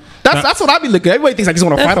that. iron. That's what I be looking at. Everybody thinks I just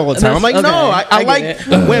want to fight all the time. I'm like, That's- no, okay. I I like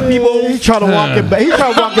get when people. He's trying to walk it back. He's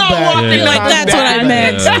trying to walk it back. walking Yeah. Like that's what I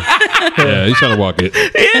meant. yeah, he's trying to walk it.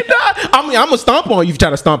 I mean, I'm gonna stomp on you if you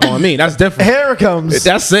try to stomp on me. That's different. Here it comes.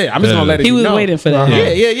 That's it. I'm just Yeah. gonna let it. He was know. waiting for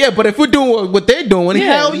that. Yeah. But if we're doing what they're doing,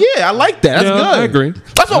 Yeah. hell yeah, I like that. That's Yeah, good. I agree.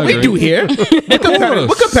 That's what I we agree. do here. We're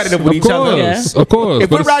competitive with each other. Yeah. Of course. If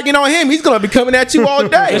But we're ragging on him, he's gonna be coming at you all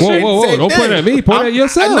day. Whoa. Same Don't point thing. at me. Point at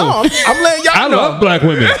yourself. No, I'm letting y'all I know. love black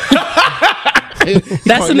women.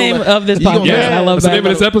 That's the name of this podcast. Yeah, I love that's the name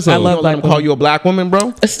of this episode. I You love gonna let him black call you a black woman,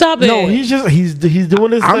 bro? Stop it. No, he's doing his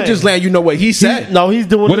thing. I'm just letting you know what he said. He's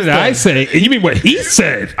doing What his did I thing. say? You mean what he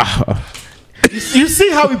said? You see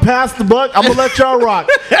how he passed the buck? I'm gonna let y'all rock.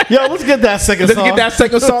 Yo, let's get that second Let's song. get that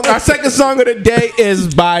second song. Our second song of the day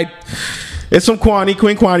is by. It's from Queen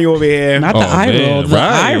Kwani over here. Not the Oh, eye man. roll. The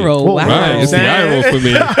Right. eye roll. Wow. Right, it's the eye roll for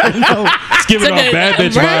me. It's giving off bad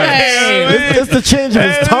bitch vibes. It's the change of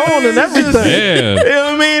his tone and everything. You Yeah. know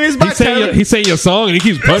what I mean? It's by He's saying your song and he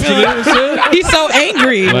keeps punching it and shit. He's so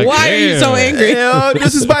angry. Like, Why are you so damn. angry?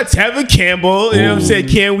 This is by Tevin Campbell. You know what I'm saying?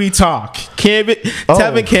 Can we talk?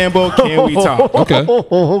 Tevin Campbell, can we talk? Okay.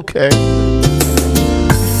 Oh, okay.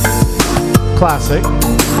 Classic.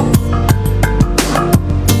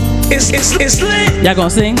 It's lit. Y'all gonna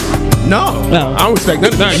sing? No. No. I don't respect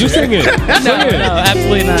nothing. Nah, you sing it. No, Sing it.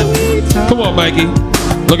 absolutely not. Come on, Mikey.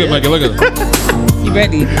 Look at Mikey. Look at him. You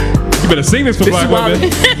ready? You better sing this for This black is why women.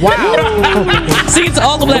 Wow. Sing it to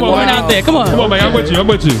all the black Come on, women wow. out there. Come on. Come on, Mike. I'm with you. I'm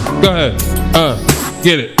with you. Go ahead.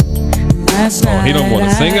 Get it. Oh, he don't want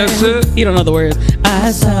to sing that shit. He don't know the words.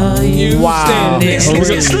 I saw you Wow. standing.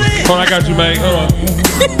 It's lit. Hold on, I got you, Mike. Hold on.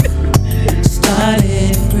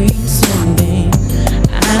 Started pretending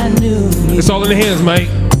I knew you It's all in the hands, Mike.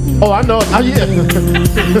 Oh, I know. Yeah.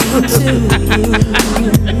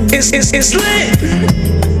 It's lit.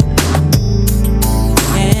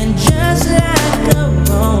 and just like a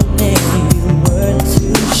moment you were too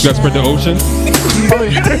You gotta spread the ocean. Oh,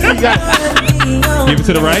 you got- Give it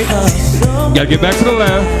to the right. You gotta get back to the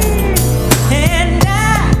left. and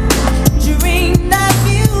I dreamed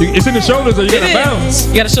It's in the shoulders, or you gotta bounce.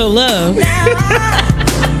 You gotta show love.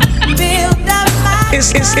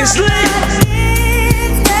 It's lit.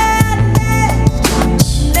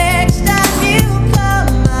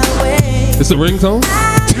 It's a ringtone.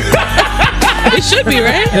 It should be,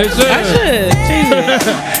 right? It should. I should change it.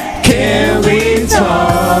 Can we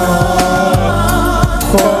talk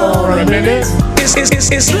for a minute? It's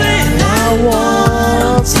lit. I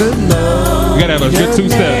want to know. You gotta have a good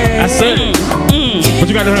two-step. That's it. But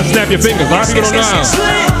you gotta know how to snap your fingers. A lot of people don't know how.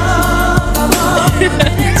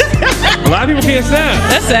 A lot of people can't snap.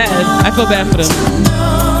 That's sad. I feel bad for them.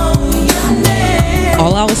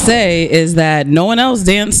 All I will say is that no one else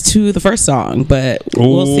danced to the first song, but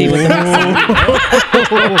we'll see what the next song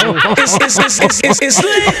It's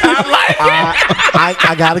lit.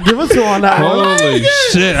 I gotta give it to her on that one. Holy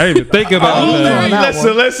shit! I didn't even think about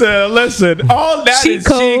that. Listen. All that Cheat is cheat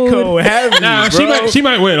code. code heavy, Nah, bro. she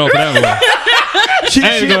might win off of that one.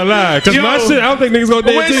 I ain't gonna lie, cause my Yo. shit, I don't think niggas gonna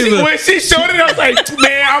dance either. When she showed it, I was like,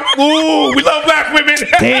 man, we love black women.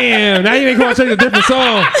 Damn, now you ain't gonna change a different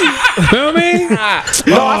song. Feel me? No,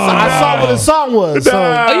 I saw what his song was. So.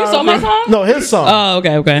 Oh, you saw my song? No, his song. Oh,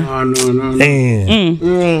 okay.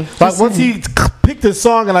 Damn. Like once he picked his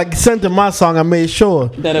song and I sent him my song, I made sure.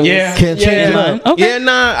 That it was- Can't change it up. Okay. Yeah,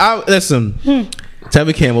 nah. Listen,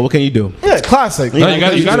 Tevin Campbell, what can you do? Yeah, classic. No,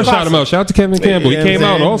 you gotta shout him out. Shout out to Kevin Campbell. He Yeah, came I'm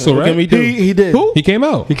out saying. also, What can we right? do? He did. Who? He came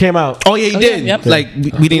out. He came out. Oh yeah, he did. yep. Like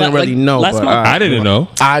we didn't really know. last But, month. I didn't know.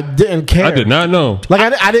 I didn't care. I did not know. Like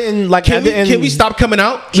I didn't like. I didn't. Can we stop coming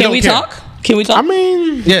out? Can don't we care. talk? Can we talk? I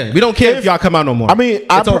mean, Yeah, we don't care if y'all come out no more. I mean,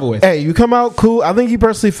 it's over with. Hey, you come out cool. I think he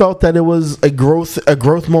personally felt that it was a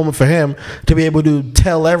growth moment for him to be able to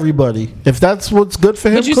tell everybody if that's what's good for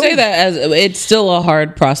him. But you cool. say that as it's still a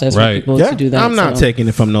hard process for Right. people Yeah. to do that. I'm not so. taking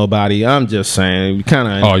it from nobody. I'm just saying, we kind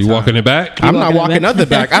of. Oh, you walking it back? I'm not walking it walking back? nothing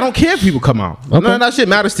back. I don't care if people come out. Okay. None of that shit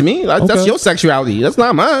matters to me. That's Okay. your sexuality. That's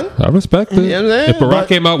not mine. I respect it. You know what I'm saying? If Barack But-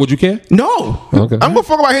 came out, would you care? No. Okay. I'm gonna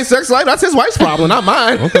fuck about his sex life. That's his wife's problem, not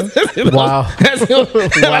mine. Wow. That's, you know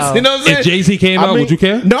what I'm saying? If Jay Z came I out, mean, would you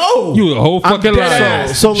care? No. You a whole fucking dead liar.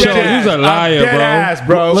 ass. So Show, legit. you's a liar, I'm dead bro. ass,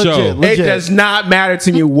 bro. Legit, Show. legit. It does not matter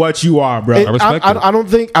to me what you are, bro. It- respect it. I don't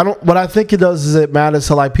think what I think it does is it matters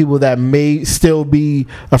to like people that may still be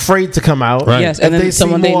afraid to come out. Right. Yes, If and then they see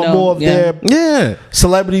someone they more and know. more of Yeah. their yeah.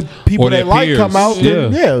 celebrity people Or they their like peers. come out,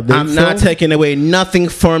 then Yeah. they I'm not feel- taking away nothing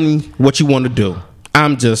from what you want to do.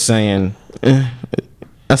 I'm just saying.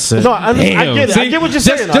 That's it. No, I Damn. get it. I See, get what you're just,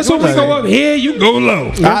 saying. Just when we go up here, you go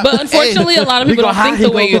low. But unfortunately, a lot of We people go don't high, think he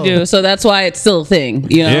the way go you low. do, so that's why it's still a thing.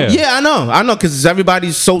 You know? Yeah. Yeah, I know, because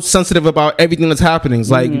everybody's so sensitive about everything that's happening. It's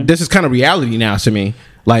like this is kind of reality now to me.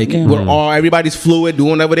 Like we're all everybody's fluid,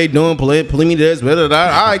 doing whatever they doing, polygamy this, blah, blah, blah.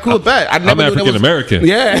 All right, cool, bet. I never knew there African American.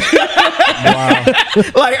 Yeah.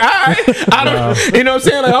 Like, all right, I don't. You know what I'm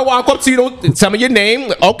saying? Like, I walk up to you, don't tell me your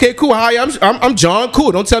name. Okay, cool. Hi, I'm John.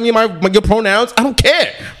 Cool. Don't tell me your pronouns. I don't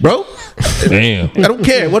care, bro. Damn. I don't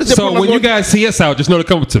care. What is your So pronoun when you going- guys see us out, just know to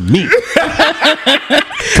come to me.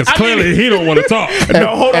 Because clearly he don't want to talk. No,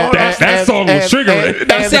 hold on. That song was triggering.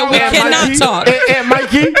 I said we cannot talk. And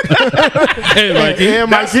Mikey, Hey, Mikey.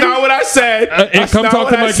 and That's Mikey. not what I said. And That's come not talk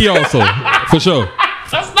what to I Mikey said. also. For sure.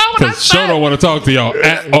 That's not what I Because Show said. don't want to talk to y'all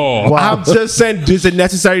at all. Wow. I'm just saying, is it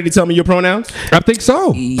necessary to tell me your pronouns? I think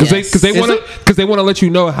so. Because Yes. they Is want to let you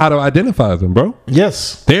know how to identify them, bro.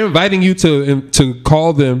 Yes. They're inviting you to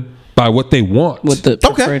call them by what they want. With the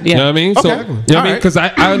preferred, You know what yeah. I mean? So, Okay. you know what I All mean? right. Because I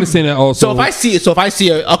understand that also. So if I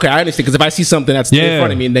see okay, I understand. Because if I see something that's in Yeah.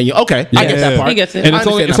 front of me, and then I get that part. He gets it. And I it's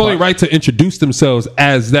only understand it's that only part. right to introduce themselves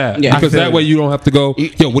as that. Yeah. Because I feel that way you don't have to go,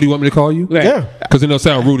 yo, what do you want me to call you? Right. Yeah. Because then it'll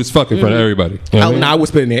sound rude as fuck in front of everybody. You know what I mean? I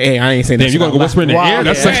whisper in the air. I ain't saying that. Damn, you gonna go whisper in the Wow. air?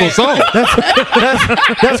 That's Yeah. sexual assault.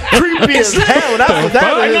 That's creepy as hell. That's what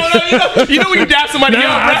that is. You know when you dab somebody Nah,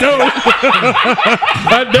 I don't.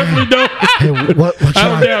 I definitely don't. Hey, what I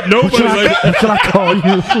don't should dab nobody like what should I call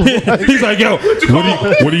you? He's like, yo,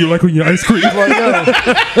 what do you like on your ice cream?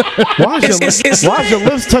 Why's your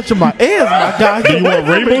lips touching my ears, my guy? Do you want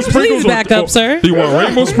rainbow sprinkles? Please back up, sir. Do you want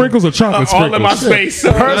rainbow sprinkles or chocolate sprinkles? all in my space.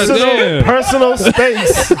 Damn. personal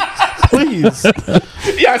space. Please.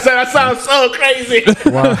 Yeah, I said that sounds so crazy.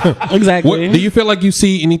 Exactly. What, do you feel like you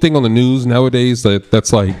see anything on the news nowadays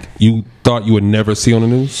that's like you thought you would never see on the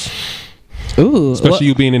news? Ooh. Especially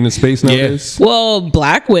you being in the space nowadays? Well,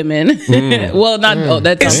 black women. Well, not. Oh,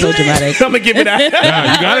 that sounds so dramatic. I'm gonna give you that.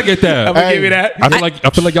 Nah, you gotta get that. I'm gonna give you that. I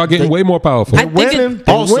feel like y'all getting way more powerful. I think it- Winning.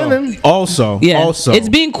 They're winning. Also, Yeah, it's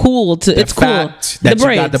being cool to. It's cool. fact that you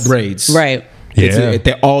got the braids. right? Yeah.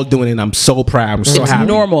 They're all doing it. And I'm so proud. I'm so It's happy.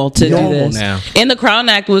 normal to do Normal this. now. And the Crown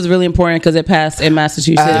Act was really important because it passed in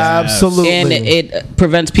Massachusetts. Absolutely. And it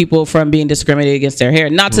prevents people from being discriminated against their hair.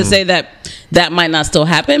 Not to say that that might not still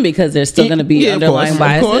happen because there's still going to be Yeah, of underlying course, of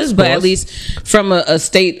biases, course, but of at course. least from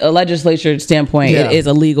a legislature standpoint, Yeah. it is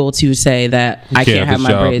illegal to say that I can't have the my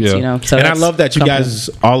job, braids. yeah. You know, so And I that's love that you comforting. guys,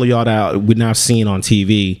 all of y'all that we're now seeing on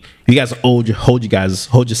TV, you guys hold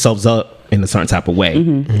yourselves up in a certain type of way.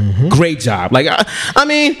 Great job. Like I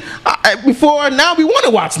mean, before now we want to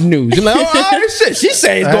watch the news. You're like, oh, shit, she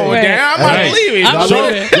say it's going Right. down. I'm not Right. believing. I'm it.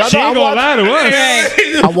 sure. She ain't gonna lie to us.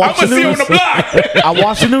 I I'm watch gonna the see on news. the block. I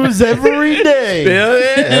watch the news every day.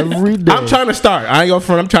 Every day. I'm trying to start. I ain't going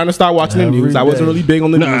front. I'm trying to start watching the Every news. I wasn't day. really big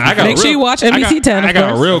on the Nah, news. I got Make a sure real- you watch I got- NBC 10, of I got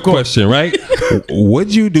a course. real question, right?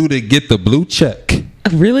 What'd you do to get the blue check?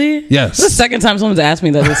 Really? Yes. This is the second time someone's asked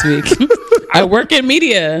me that this week. I work in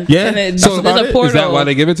media. Yeah. And it's, So it's a portal. Is that why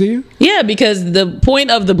they give it to you? Yeah, because the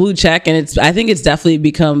point of the blue check, and I think it's definitely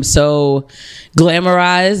become so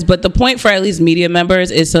glamorized, but the point for at least media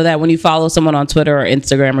members is so that when you follow someone on Twitter or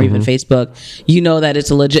Instagram or even Facebook, you know that it's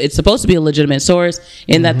supposed to be a legitimate source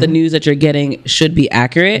and that the news that you're getting should be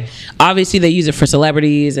accurate. Obviously they use it for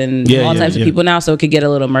celebrities and all types of people now, so it could get a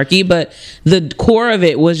little murky, but the core of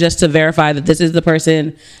it was just to verify that this is the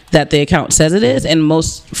person that the account says it is, and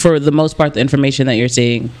for the most part the information that you're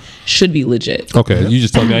seeing should be legit. Okay, you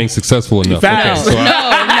just told me I ain't successful enough. Facts. Okay, so No,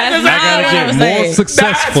 that's not I what gotta I'm get saying. more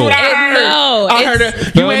successful. That's what I heard. No, I heard it's-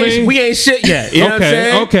 it. Feel me? We ain't shit yet. You know what I'm Okay,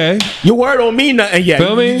 saying? okay. Your word don't mean nothing yet.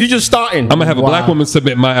 Feel me? You just starting. I'm gonna have a black woman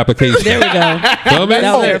submit my application. There we go. Feel me?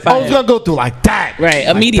 That'll I verify was it. gonna go through like that. Right,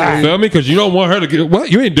 immediately. Feel me? Because you don't want her to get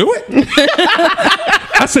what? You ain't do it?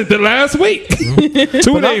 I sent it last week.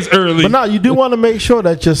 2 days early. But no, you do want to make sure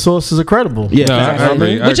that your sources are credible. Yeah. No, I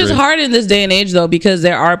agree. I Which is agree. hard in this day and age, though, because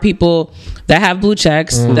there are people that have blue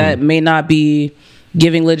checks that may not be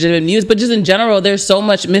giving legitimate news, but just in general, there's so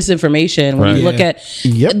much misinformation when you Right. look at.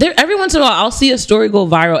 Yep. There, every once in a while, I'll see a story go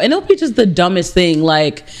viral, and it'll be just the dumbest thing.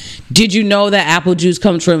 Like, did you know that apple juice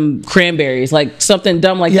comes from cranberries? Like something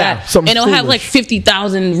dumb like Yeah, that, something and it'll have foolish. like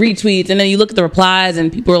 50,000 retweets, and then you look at the replies, and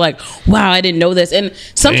people are like, "Wow, I didn't know this." And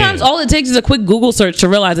sometimes Damn. all it takes is a quick Google search to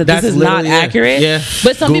realize that That's this is not literally it. accurate. Yeah.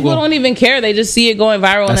 But some people Google. don't even care; they just see it going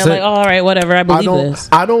viral, and That's they're it. like, "Oh, all right, whatever, I believe this."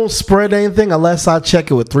 I don't spread anything unless I check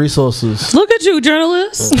it with 3 sources. Look at you, journalist.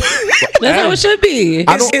 That's how it should be.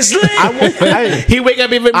 I don't. It's lit. I won't, hey, He wake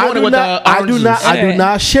up every I morning do with not. the I orange do not. juice. I do Okay.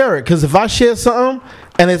 not share it because if I share something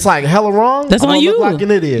and it's like hella wrong, That's I'm on gonna you. look like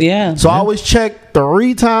an idiot. Yeah. So I always check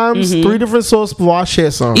 3 times, 3 different sources before I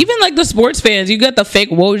share something. Even like the sports fans, you got the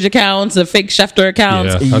fake Woj accounts, the fake Schefter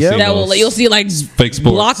accounts. Yeah, I've Yeah. seen That will those. you'll see like Fake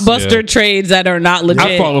sports, blockbuster yeah. trades that are not legit.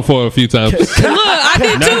 I've fallen for it a few times. Look, I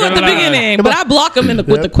did Not too at gonna the lie. beginning, but I block them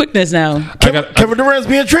with the quickness now. I got, Kevin Durant's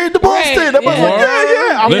being traded to Boston. Right, Everybody's yeah. like,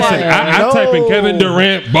 yeah. I'm listen, like, I type in no. Kevin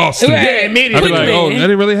Durant, Boston. Right. Yeah, I immediately. be like, oh, that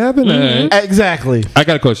didn't really happen. Exactly. I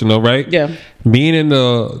got a question though, right? Yeah. Being in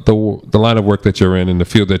the line of work that you're in and the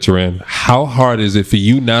field that you're in, how hard is it for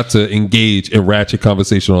you not to engage in ratchet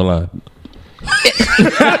conversation online?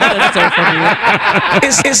 That's so funny.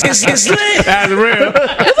 It's lit. That's real.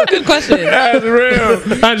 That's a good question. That's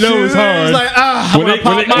real. I know it's hard. It's like, I when, wanna they,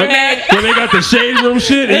 pop when, they, my when, neck. when they got the shade room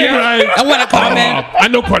shit, and you're like, I want to comment.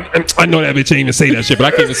 I know that bitch ain't even say that shit, but I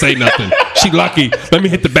can't even say nothing. She lucky. Let me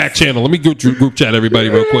hit the back channel. Let me go to group chat everybody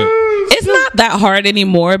real quick. It's not that hard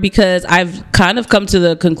anymore because I've kind of come to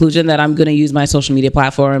the conclusion that I'm going to use my social media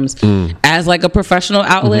platforms as like a professional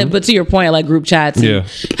outlet. But to your point, like group chats, and Yeah.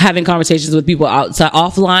 having conversations with people outside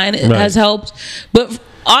offline has helped. But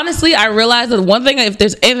honestly, I realized that one thing, if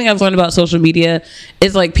there's anything I've learned about social media,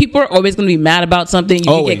 is like people are always going to be mad about something. You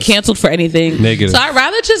can Always. get canceled for anything. Negative. So I'd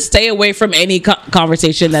rather just stay away from any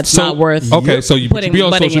conversation that's not worth. Okay, so you putting- be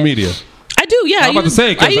on butting social in. media. I do, yeah. I was about to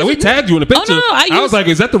say, because we tagged you in the picture. Oh, no, I was use- like,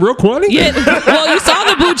 is that the real Kwani? Yeah, well, you saw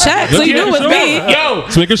the blue check, so you knew it was me. Yo,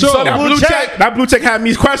 Just making sure. that blue check. That blue check had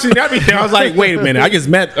me questioning everything. I was like, wait a minute. I just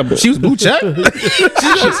met. She was blue check.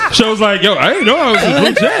 Shows like, yo, I didn't know I was a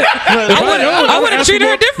blue check. I would have treated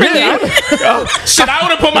her differently. Shit, I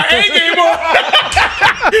would have put my A game on.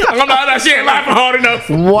 I'm not. She ain't laughing hard enough.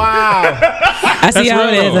 Wow. I see how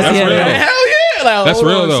it is. I see how it is. Hell yeah. Like, That's hold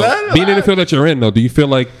real on, though. son. Being in the field that you're in though, do you feel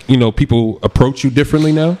like, people approach you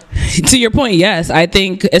differently now? To your point, yes. I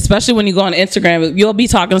think, especially when you go on Instagram, you'll be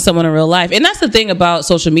talking to someone in real life. And that's the thing about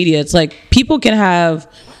social media. It's like people can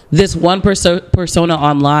have this one persona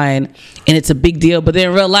online and it's a big deal, but then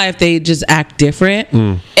in real life, they just act different.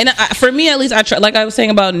 And for me, at least, I try, like I was saying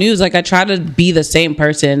about news, like I try to be the same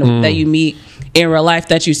person that you meet in real life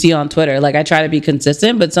that you see on Twitter. Like I try to be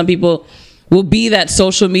consistent, but some people will be that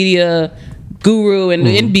social media guru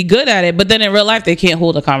and be good at it, but then in real life they can't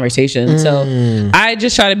hold a conversation. So I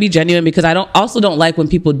just try to be genuine, because I don't like when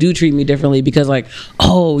people do treat me differently, because like,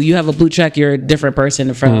 oh, you have a blue check, you're a different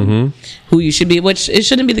person from who you should be, which it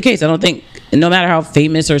shouldn't be the case. I don't think, no matter how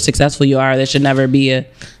famous or successful you are, there should never be a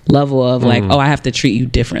level of like, oh, I have to treat you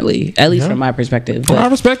differently, at least from my perspective. Well, I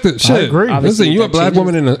respect it. Shit. agree. Listen, you're a that black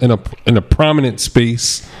changes. woman in a prominent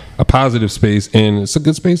space, a positive space, and it's a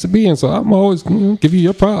good space to be in. So I'm always give you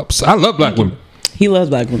your props. I love black women. He loves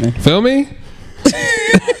black women. Feel me?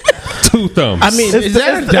 Two thumbs. I mean, is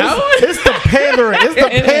that a doubt? It's the pandering. It's the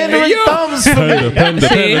pandering thumbs for me.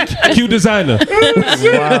 Panda. Cute designer.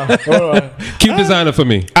 Wow. Cute designer for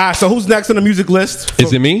me. All right, so who's next on the music list?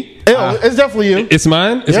 Is it me? It's definitely you. It's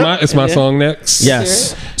mine. It's my song next.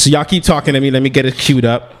 Yes. So y'all keep talking to me. Let me get it queued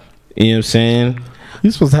up. You know what I'm saying?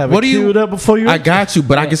 You're supposed to have What it do you- queued up before you. I got you,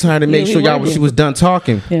 but I just had to make Yeah, sure we y'all were. she was done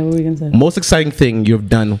talking. Yeah, what were we gonna say? Most exciting thing you've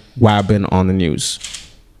done while I've been on the news.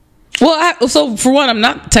 Well, so for one, I'm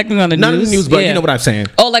not technically on the Not news. in the news, but Yeah. you know what I'm saying.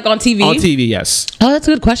 Oh, like on TV? On TV, yes. Oh, that's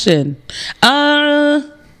a good question.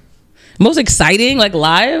 Most exciting, like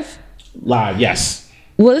live? Live, yes.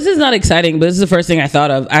 Well, this is not exciting, but this is the first thing I thought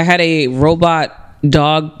of. I had a robot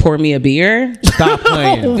dog pour me a beer. Stop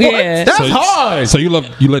playing. Yeah. That's hard. So you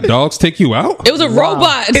let dogs take you out? It was a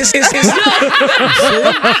robot. It's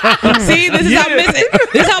See, this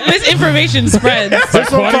is how misinformation spreads.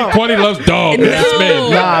 Quantity loves dogs. No. That's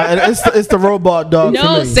men. Nah, it's the robot dog.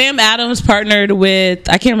 No, for me. Sam Adams partnered with,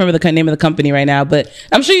 I can't remember the name of the company right now, but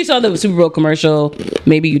I'm sure you saw the Super Bowl commercial.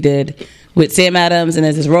 Maybe you did. With Sam Adams, and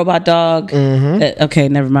there's this robot dog. Okay,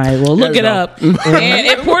 never mind. Well, look you it go. up. And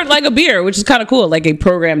it poured like a beer, which is kind of cool. Like they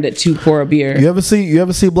programmed it to pour a beer. You ever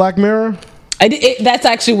see Black Mirror? I did, that's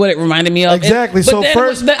actually what it reminded me of. Exactly. But so then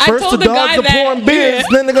first I the told dogs are pouring beers,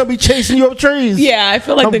 then they're gonna be chasing you up trees. Yeah, I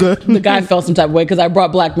feel like I'm good. the guy felt some type of way because I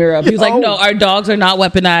brought Black Mirror up. He was like, Oh. "No, our dogs are not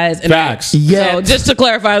weaponized." And Facts. Yet. So just to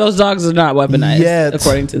clarify, those dogs are not weaponized, Yet.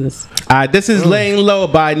 according to this. All right, this is Laying Low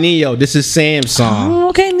by Neo. This is Sam's song. Oh,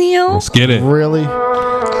 okay, Neo. Let's get it. Really?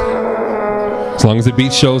 As long as it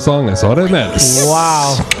beats show song, that's all that matters.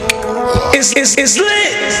 Wow. It's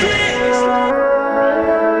lit.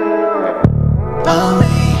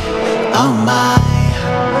 Oh my,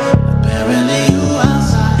 apparently you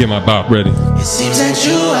outside. Get my bop ready. It seems that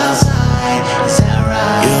you outside, is that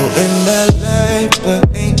right? You in LA, but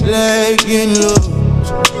ain't laying low.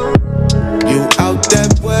 You out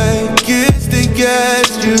that way, kiss the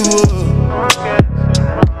gas you up.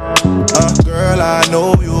 Girl, I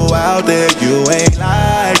know you out there, you ain't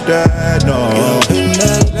like that, no. You in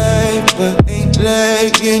LA, but ain't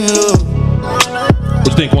laying low. What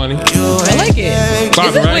you think, Wani? I like it. Bop,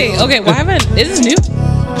 Is it, right? wait, okay, why haven't? Is this new?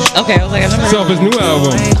 Okay, I was like, I never. It's off his new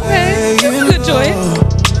album. Okay, good choice.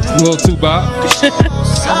 A little too bop.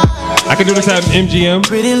 I can do this at MGM.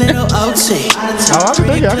 Pretty little OT. I can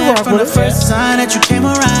dig it. I can rock From with the it. first time that you came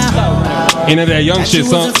around. And that young shit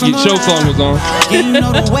song, show song was on. You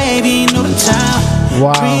know the wave, you know the town.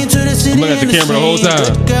 Wow. Bring to the city I'm looking at the and camera the whole scene.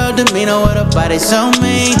 time. Good girl demeanor, what a body so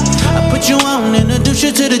mean. I put you on, introduced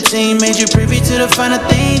you to the team, made you privy to the finer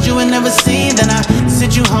things you had never seen. Then I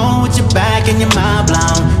sent you home with your back and your mind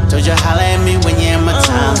blown. Told you holla at me when you're in my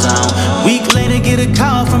time zone. Week later, get a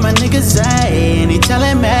call from a nigga Zay, and he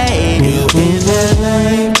telling me you in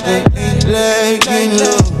LA, laying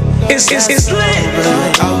low. It's lit.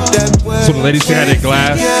 So the ladies had their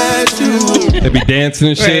glass. They be dancing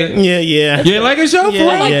and shit. Yeah, yeah. You ain't like a show? Yeah.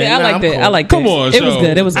 For I liked real? it. I liked it. I liked it. Come on, It was show.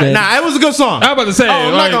 good. It was good. Nah, it was a good song. I'm about to say,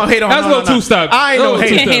 I'm like, not gonna hate on. that's a little two-step. I ain't no Little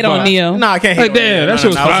hate. Can't hate on Neo. Nah, I can't hate. Like, damn, that shit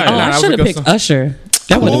was fire. Oh, I should have picked Usher.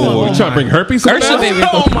 That would have been Oh, you trying to bring herpes? on Usher, that? baby.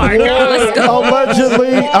 Oh my god. Let's go.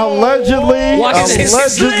 Allegedly. Watch this.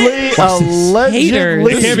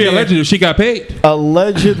 Allegedly. It can't be alleged if she got paid.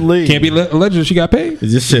 Allegedly. Can't be alleged if she got paid.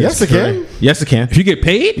 This shit. Yes, it can. Yes, it can. If you get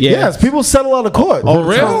paid? Yeah. Yes, people settle out of court. Oh,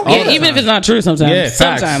 real? Yeah, even if it's not true sometimes. Yeah,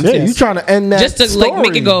 facts. Sometimes. Yeah, yes. you trying to end that Just to like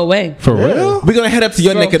make it go away. For real? We're gonna head up to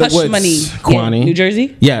your Throw neck of the hush woods, money. Kwani. Yeah, New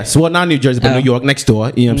Jersey? Yes, well, not New Jersey, but Oh. New York, next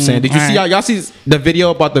door. You know what I'm saying? Did you see alright. y'all see the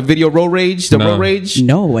video about the video road rage? The No. road rage?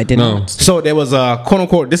 No, I did No. not. So there was a quote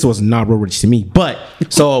unquote. This was not road rage to me, but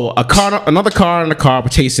so another car and a car were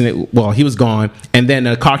chasing it. Well, he was gone, and then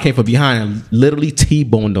a car came from behind and literally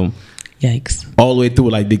T-boned him Yikes. all the way through.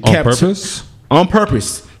 Like they On kept purpose? on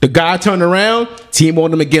purpose. The guy turned around,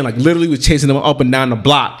 T-boned him again. Like literally was chasing him up and down the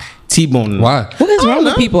block. T-bone. Why? What is wrong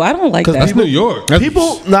with people? I don't like that. That's New York.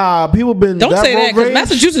 People been. Don't say that because rage.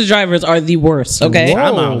 Massachusetts drivers are the worst. Okay.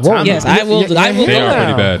 Whoa. Yes, I will. I will They go are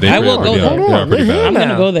there. pretty bad. I will go there. They are pretty I'm bad.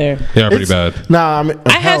 gonna go there. They are pretty bad. Nah, I mean,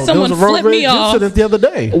 I had there someone was a road flip me rage off incident the other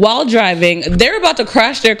day. while driving. They're about to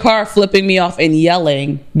crash their car, flipping me off and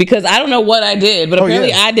yelling because I don't know what I did, but apparently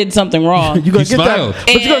yeah. I did something wrong. You gonna You get smiled. that?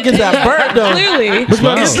 But you gonna get that bird though. Clearly, But you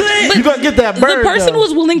gonna Smile. get- you gonna get that bird. the person though.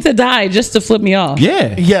 was willing to die just to flip me off.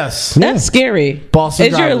 Yeah. Yes. That's scary. Boston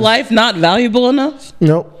Is your drivers. life not valuable enough?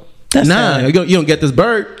 Nope. That's Nah, sad. you don't get this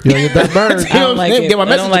bird. You gonna get that bird. I don't like it. Get my I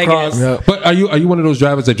message don't like across. it. Yeah. But are you one of those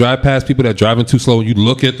drivers that drive past people that driving too slow and you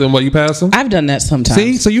look at them while you pass them? I've done that sometimes.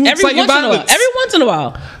 See? So you every inciting once in a while. violence. Every once in a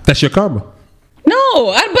while. That's your karma. No,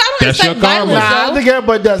 I don't That's incite your karma. violence. Nah, I though. think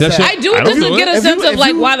everybody does That's that. your- I do I it don't just to do get it. a If sense you- of if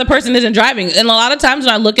like you- why the person isn't driving. And a lot of times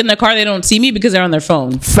when I look in their car, they don't see me because they're on their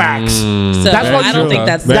phone. Facts. So That's what I don't you- think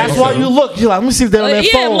that's That's why you look. You're like, let me see if they're on their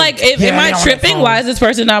yeah, phone. I'm like, Yeah, am they're I on their tripping? phone. Why is this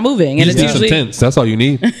person not moving? And You it's just need some usually tents. That's all you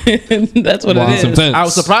need. that's what Need it some is. tents. I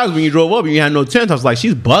was surprised when you drove up and you had no tent. I was like,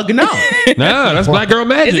 she's bugging out. Nah, that's black girl It's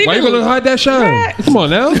magic. Why you even- gonna hide that shine? Come on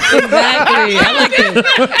now. Exactly.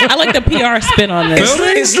 I like the PR spin on this.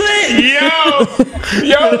 It's lit.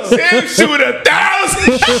 Yo, Sam shoot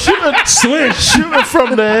 1,000. Shooting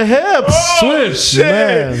from the hips. Swish.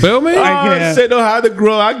 Man. Feel me? Oh, shit, know how to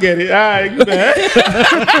grow. I get it. All right, man.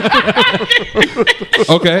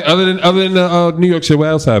 Okay. Other than the New York shit, what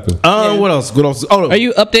else happened? What else? What else? Oh, Are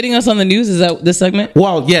you updating us on the news? Is that this segment?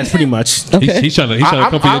 well, yes, pretty much. He's trying to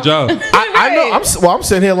come for your job. I know. I'm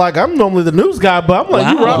sitting here like I'm normally the news guy, but I'm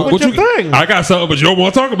like, you Wow. rock with your thing. I got something, but you don't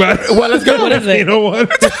want to talk about it. Well, let's go. What is it? You know what?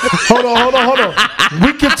 Hold on.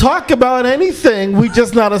 We can talk about anything. We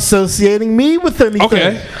just not associating me with anything.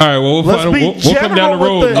 Okay. All right. Well, Let's be we'll come down the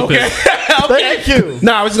road. general with with things. this. Thank you.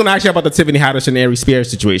 No, I was just gonna ask you about the Tiffany Haddish and Ari Spears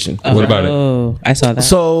situation. What about it? Oh, I saw that.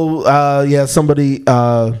 So yeah, somebody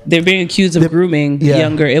They're being accused of grooming yeah.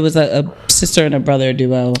 younger. It was a sister and a brother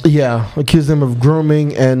duo. accused them of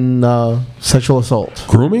grooming and sexual assault.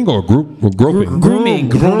 Grooming or groping? Grooming.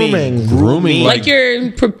 Grooming. Like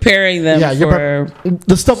you're preparing them Yeah, for.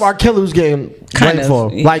 the stuff R. Kelly was getting Kind blamed of, for.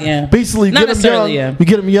 Like yeah. basically, you Not get them young. necessarily, yeah. You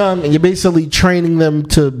get them young, and you're basically training them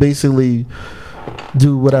to basically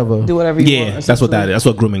do whatever. do whatever you want. Yeah, that's what that is. That's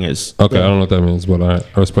what grooming is. Okay, I don't know what that means, but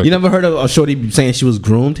I respect. You never heard of a shorty saying she was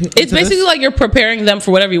groomed? It's basically like you're preparing them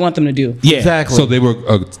for whatever you want them to do. yeah, Exactly. So they were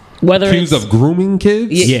Whether accused it's of grooming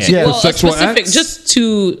kids. Yeah. well, For sexual specific, acts? just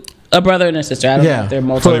to a brother and a sister. I don't know if they're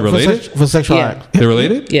multiple. Are they related? for sexual Yeah. act. They're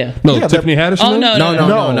related. Yeah. No, Yeah, Tiffany Haddish. Oh and them?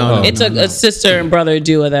 no. No. It's a sister and brother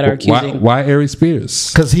duo that are accusing. Why Ari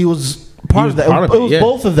Spears? Because he was part of that. part of it it, was yeah.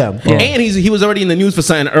 both of them. And he was already in the news for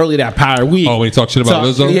something early that prior week. Oh, when he talked shit about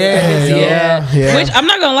So- Lizzo. Yeah. Yeah. Which I'm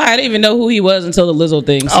not gonna lie, I didn't even know who he was until the Lizzo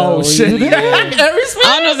thing. So, Oh shit! I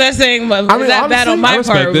don't know if that's saying is mean, that bad honestly, on my I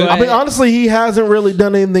respect part. it. But I mean, honestly, he hasn't really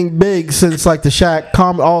done anything big since like the Shaq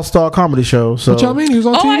All-Star Comedy Show. So What y'all mean? He was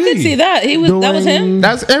on TV. I could see that. That was him.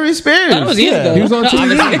 That's Ari Spears. That was years Yeah. ago. He was on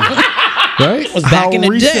TV. Honestly. Right? was back in the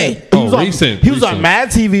day. He was on, recent. He was on Mad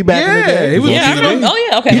TV back in the Yeah, day. he was Yeah, I on remember. TV. Oh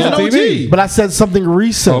yeah, okay. He's on TV. But I said something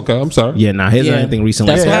recent. Okay, I'm sorry. Yeah, nah, he hasn't Yeah. done anything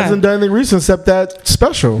recently. That's He why. hasn't done anything recent except that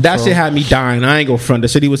special. That So- shit had me dying. I ain't go front. The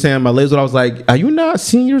shit he was saying about Lizzo, I was like, "Are you not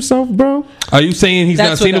seeing yourself, bro? Are you saying he's That's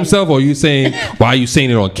not seeing what I'm- himself, or are you saying why are you saying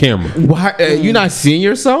it on camera? Why you not seeing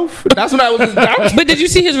yourself?" That's what I was. But did you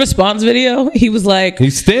see his response video? He was like, He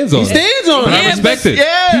stands on. He stands on But it. I respect it.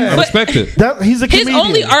 Yeah. I respect it. That he's a his comedian.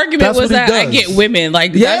 only argument That's was what he that I does. get women.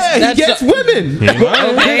 Like, Yeah, that's he gets women.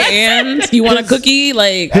 okay. And you want a cookie?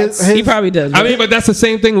 Like, he probably does. I mean, but that's the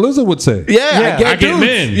same thing Lizzo would say. Yeah, Yeah. I get dudes.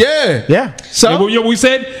 men. Yeah, Yeah. So And we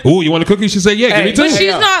said, "Oh, you want a cookie?" She said, "Yeah, give me two. but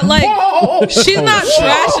she's not like she's not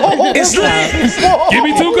trash. It's lit. Give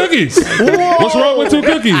me two cookies." What's wrong with two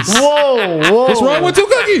cookies? Whoa. What's wrong with two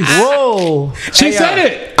cookies? Whoa. She said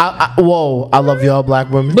it. Whoa. I love y'all black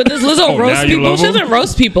women. But does Lizzo Oh, now roast you people? love She him? doesn't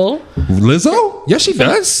roast people Lizzo? Yes, she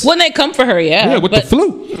does. when they come for her. Yeah, Yeah, with but the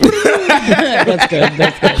flute. that's good.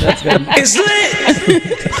 That's good. It's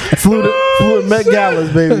lit. Fluid Met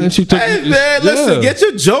Galas, baby. And she took. Hey man, listen, Yeah. get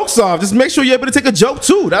your jokes off. Just make sure you're able to take a joke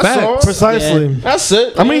too. That's Facts. all. Precisely. That's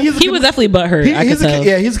it. I mean, He was definitely butthurt. I could he's tell.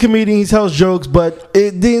 he's a comedian. He tells jokes, but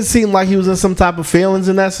it didn't seem like he was in some type of feelings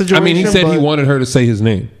in that I situation. mean, he said he but- wanted her to say his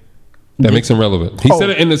name. That makes him relevant. He said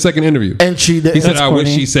it in the second interview. And she did. He said, "I wish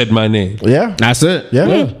corny. she said my name." Yeah. That's it. Yeah.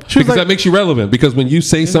 Yeah, She was because like, that makes you relevant. Because when you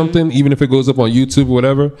say something, even if it goes up on YouTube or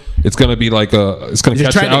whatever, it's gonna be like it's gonna catch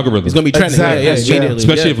the trending. algorithm. It's gonna be trending. Exactly. Yeah, Yeah. immediately.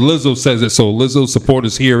 Especially Yeah. if Lizzo says it. So Lizzo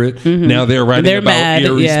supporters hear it. Now they're writing They're about mad.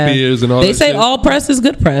 Aries Yeah. Spears and all They that say shit. all press is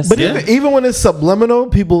good press. but even when it's subliminal,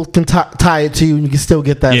 people can tie it to you, and you can still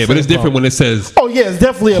get that. Yeah, but same it's different bump. when it says Oh yeah, it's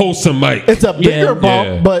definitely wholesome Mike. It's a bigger Yeah. bump,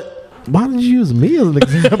 Yeah. but why did you use me as an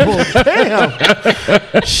example? Damn.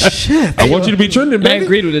 Shit. I want you to be trending, I baby.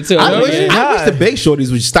 agreed with it too. I Yeah. wish the big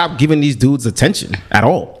shorties would stop giving these dudes attention at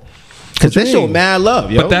all. Because they show mad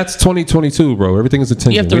love, yo. But that's 2022, bro. Everything is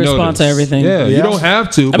attention. You have to We know respond this. to everything. Yeah, you Yeah. don't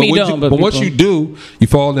have to. I mean, you don't, but once people- you do, you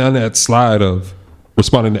fall down that slide of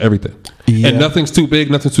responding to everything. Yeah. And nothing's too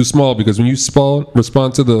big, nothing's too small. Because when you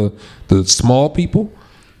respond to the small people,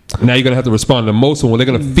 now you're gonna have to respond to most of them. They're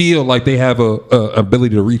gonna feel like they have a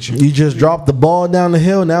ability to reach you. You just dropped the ball down the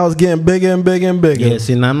hill. Now it's getting bigger and bigger and bigger. Yeah,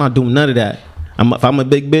 see, now I'm not doing none of that. If I'm a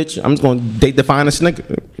big bitch, I'm just going to date the finest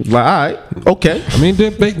nigga. Like, all right, okay. I mean,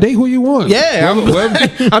 they who you want. Yeah, whoever,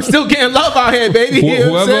 I'm still getting love out here, baby. You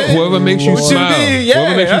know what I'm saying? whoever makes you What you smile, need, yeah,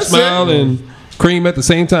 whoever makes you that's smile it. and cream at the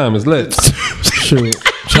same time is lit. Shoot.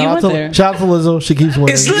 Shout went there. out to Lizzo. She keeps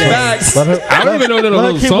winning. It's lit. Facts. Let her- I don't even know none let her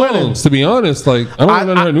of those keep songs. winning. To be honest, like I don't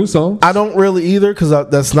know none of her new songs. I don't really either because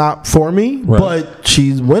that's not for me. Right. But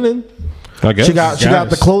she's winning. I guess She got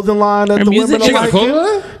the clothing line that Her the music- women She are got a liking.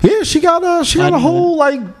 clothing line? Yeah, she got a whole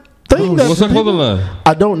like thing. that What's her clothing line?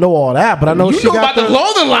 I don't know all that, but I know You she know got about the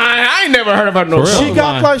clothing line? I ain't never heard about no For real?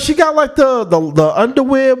 clothing line. she got like the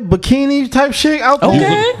underwear bikini type shit out there.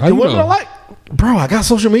 Okay. How The you women know? are like, bro, I got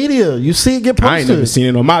social media. You see it get posted. I ain't never seen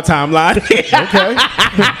it on my timeline. Okay.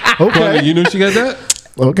 Kwame, Okay. you knew she got that?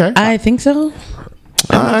 Okay. I think so.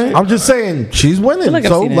 I'm just saying she's winning, like I've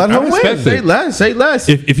so seen it. let her I win. respect it. Say less. Say less.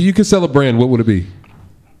 If you could sell a brand, what would it be?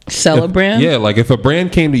 Sell a brand. Yeah, like if a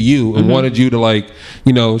brand came to you and wanted you to like,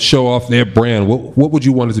 show off their brand, what would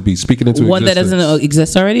you want it to be? Speaking into One that existence. doesn't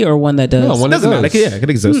exist already, or one that does. No, one that Doesn't matter. does. Yeah, it could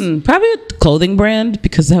exist. Probably a clothing brand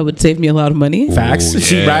because that would save me a lot of money. Facts. Ooh,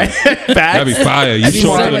 She yeah. right. That'd Facts. be fire. You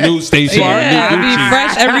show up to the news station, Yeah, the I'd new be Gucci,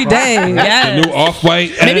 fresh every day. the Yeah. new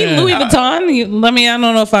Off-White. Maybe Louis Vuitton. I don't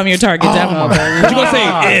know if I'm your target demo. What you gonna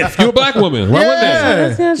say? If you're a black woman, why wouldn't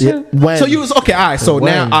that? Yeah, sure. When? So you was okay. All right. So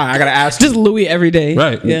now, all right, I gotta ask. Just Louis every day.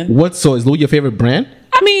 Right. Yeah. What? So is Louis your favorite brand?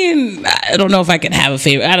 I mean, I don't know if I can have a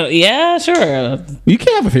favorite. I don't. Yeah, sure. I You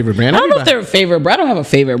can't have a favorite brand. don't know if they're a favorite brand. I don't have a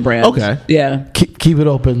favorite brand. Okay. Yeah. keep it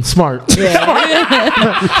open, smart.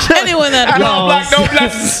 Anyone that belongs. no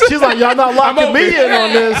blessings. She's like, y'all not locking me in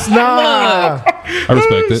on this. Nah. I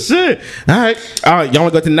respect it. Shit. All right. Y'all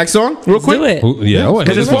want to go to the next song real quick? Do it. Ooh, yeah, I want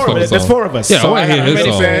to hear Because this there's four of us. song. There's four of us. Yeah, I So want to hear gotta his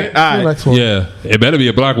make song. it fair. All right. Next one. Yeah, it better be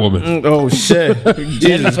a black woman. Oh shit.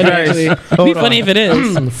 Jesus Christ. It'd be funny if it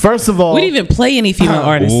is. First of all, We didn't even play any female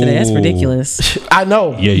artists today. That's Ooh. ridiculous. I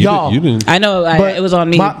know. Yeah, y'all. you didn't. I know. But It was on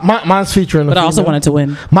me. mine's featuring. But I also wanted to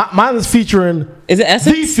win. Mine is featuring Is it the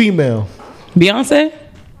Essence? female. Beyonce?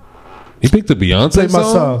 He picked the Beyonce Play my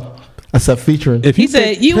song. song. I said featuring. If He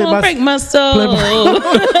said, "You play won't my- break my soul."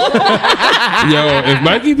 if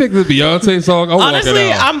Mikey picked the Beyonce song, I'm Honestly,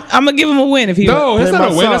 walking out. I'm gonna give him a win if he No, that's Play not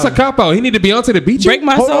my a win. That's a song. cop out. He needed Beyonce to beat you. break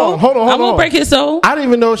my Hold soul. on, hold on, I hold won't on. break his soul. I didn't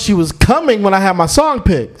even know she was coming when I had my song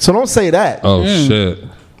picked. So don't say that. Oh shit. Okay.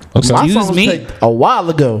 My Excuse song was me. picked a while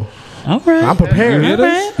ago. All right. I'm prepared. You hear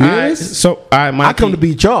this? All right. So, all right, Mikey. I come to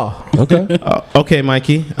beat y'all. Okay. Okay,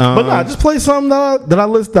 Mikey. But nah, just play something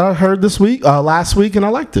that I heard this week, last week, and I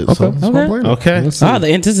liked it. So that's what I'm playing. Okay. Let's see. Ah,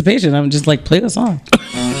 the anticipation. I'm just like, play the song.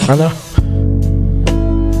 I know.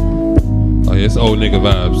 Oh, yeah, it's old nigga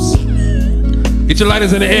vibes. Get your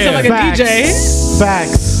lighters in the air. like a DJ.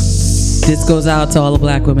 Facts. This goes out to all the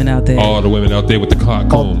black women out there All the women out there with the clock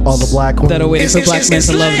combs. All the black women. that are waiting for black men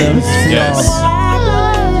to love them. Yes.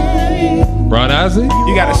 Ron Isley?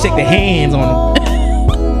 You gotta shake the hands on it.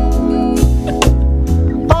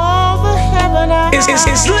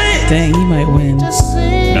 It's lit. Dang, he might win.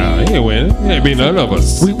 Nah, he ain't winning. He ain't beat none of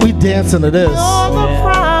us. We dancing to this.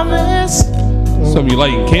 Some you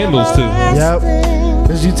lighting candles too. Yep.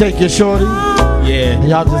 As you take your shorty, and Yeah.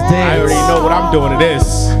 y'all just I dance. already know what I'm doing to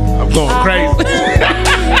this. I'm going crazy.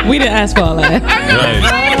 We didn't ask for all that. Right.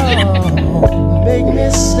 Make me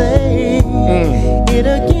say it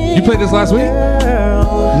again. You played this last week?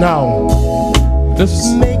 No.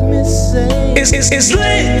 This Make me say It's lit.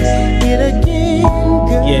 it again,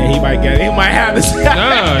 girl. Yeah, he might get it. He might have this.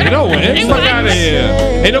 Nah, you don't win. Fuck out of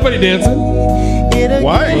here. Ain't nobody dancing.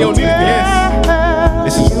 What? You don't need to dance.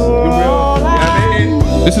 This is real. You know what I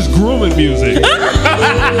mean? This is grooming music.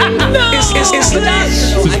 It's lit.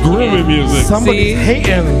 This is grooming music. Somebody's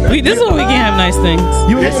hating. This is why we can't have nice things.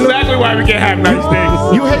 You That's hating, exactly why we can't have nice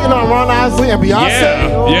things. you hating on Ron Isley and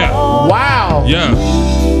Beyonce? Yeah. Wow. Yeah.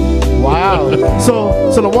 Wow.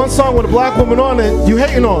 So the one song with a black woman on it, you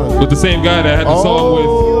hating on? With the same guy that had the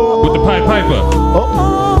song with the Pied Piper.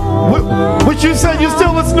 Oh. Which you said you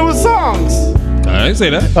still listen to his songs. I didn't say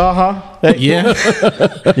that. Yeah.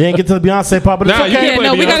 You ain't get to the Beyonce part, but it's Nah, you okay. can't play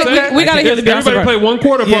no, we Beyonce. gotta hear the Beyonce Everybody part. play one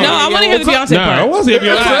quarter part. No, I want to hear the Beyonce Nah, I part. want to hear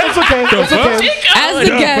Beyonce. It's okay. It's okay. As the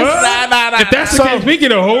guest, If that's the case, we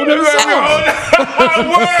get a whole nother song. I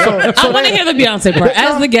want to hear the Beyonce part.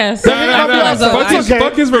 As the guest,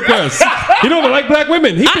 Fuck his request. He don't like black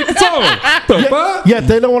women. He picked the song. The fuck? Yeah,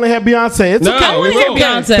 they don't want to have Beyonce. It's No, okay. I wanna we hear won't.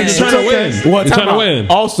 Beyonce. He's trying to win. Well, He's trying to win.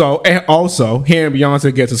 Also, hearing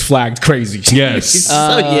Beyonce gets us flagged crazy. Yes.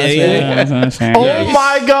 Oh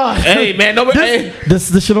my God. Hey man, nobody. This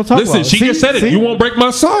shit I'm talking Listen, about. she just said it. You won't break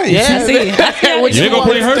my song. Yeah. see, You ain't gonna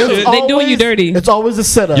play her shit. They doing you dirty. It's always a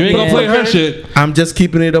setup. You ain't gonna play her shit. I'm just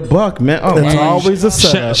keeping it a buck, man. Oh, It's man. always a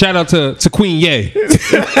setup. Shout out to Queen Ye.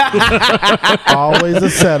 Always a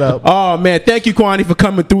setup. Oh man, thank you, Kwani, for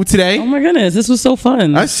coming through today. Oh my goodness, this was so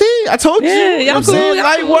fun. I see. I told you. Yeah, y'all I'm saying cool,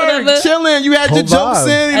 light y'all cool, work, whatever. chilling. You had your Whole jokes vibe.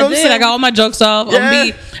 in. You know I what I'm did. saying? I got all my jokes off.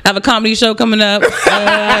 Yeah. I have a comedy show coming up.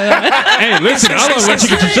 Hey, listen, I don't let you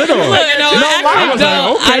get your shit on. Look, no, I was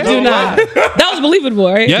don't. like, okay. I do not. That was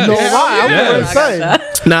believable, right? Yes. No lie. I was Yes. gonna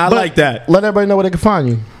say. Nah, I like that. Let everybody know where they can find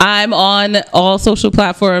you. I'm on all social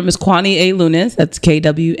platforms. Kwani A. Lunis. That's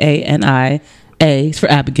KWANIA. It's for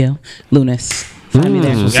Abigail Lunis. Find me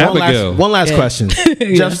there. Abigail. One last question.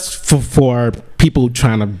 Just for people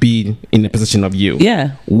trying to be in the position of you.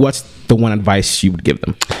 Yeah. What's the one advice you would give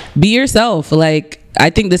them? Be yourself. Like, I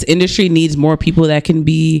think this industry needs more people that can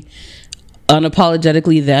be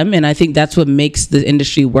unapologetically them, and I think that's what makes the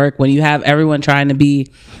industry work. When you have everyone trying to be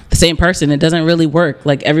the same person, it doesn't really work.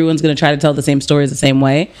 Like, everyone's going to try to tell the same stories the same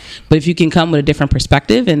way, but if you can come with a different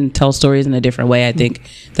perspective and tell stories in a different way, I think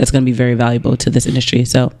that's going to be very valuable to this industry.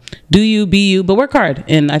 So do you, be you, but work hard,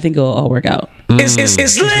 and I think it'll all work out. It's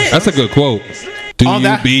lit. That's a good quote. Do All you,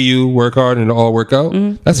 that- be you, work hard, and it'll all work out?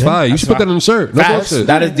 That's fine. You should put that on the shirt. No Facts. bullshit.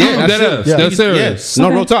 That is yeah, That is. Yeah. That's serious. Yes.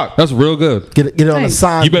 No real talk. That's real good. Get it on the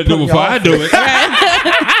sign. You better do it before I do it.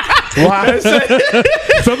 Why?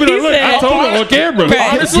 Somebody look, I told her on camera.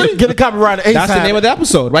 Honestly, get a copyright ASAP. That's the name of the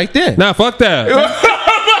episode right there. Nah, fuck that.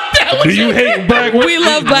 Do you hate black women? We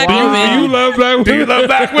love black Do women. you love black women? Do you love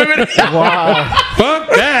black women? Wow. Fuck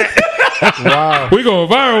that. Wow. We going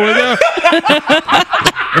viral with that.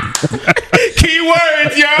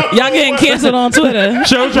 Keywords, yo. Y'all getting canceled on Twitter.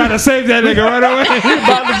 Show trying to save that nigga right away.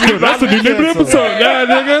 Yo, that's the new name of the episode. Yeah,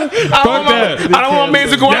 nigga. Fuck that. I don't want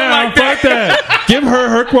Maze to go out Yeah, like that. fuck that. Give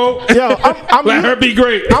her quote. Yo, Let her be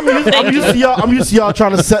great. I'm used to y'all. I'm used to y'all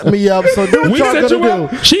trying to set me up. So do what We y'all set gonna you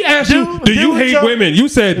do. up. She asked you, do you what hate y'all- women? You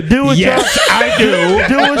said, Do what yes, y'all- I do.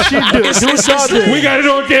 Do what she do. Do what y'all do. We got it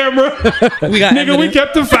on camera. We got Nigga, we evidence.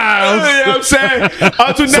 kept the files. You know what I'm saying?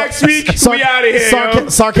 Until next week, we out of here. yo.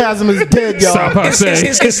 Sarcasm is dead, y'all. Stop, I say.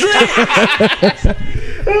 It's lit.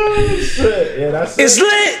 It's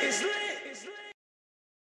lit.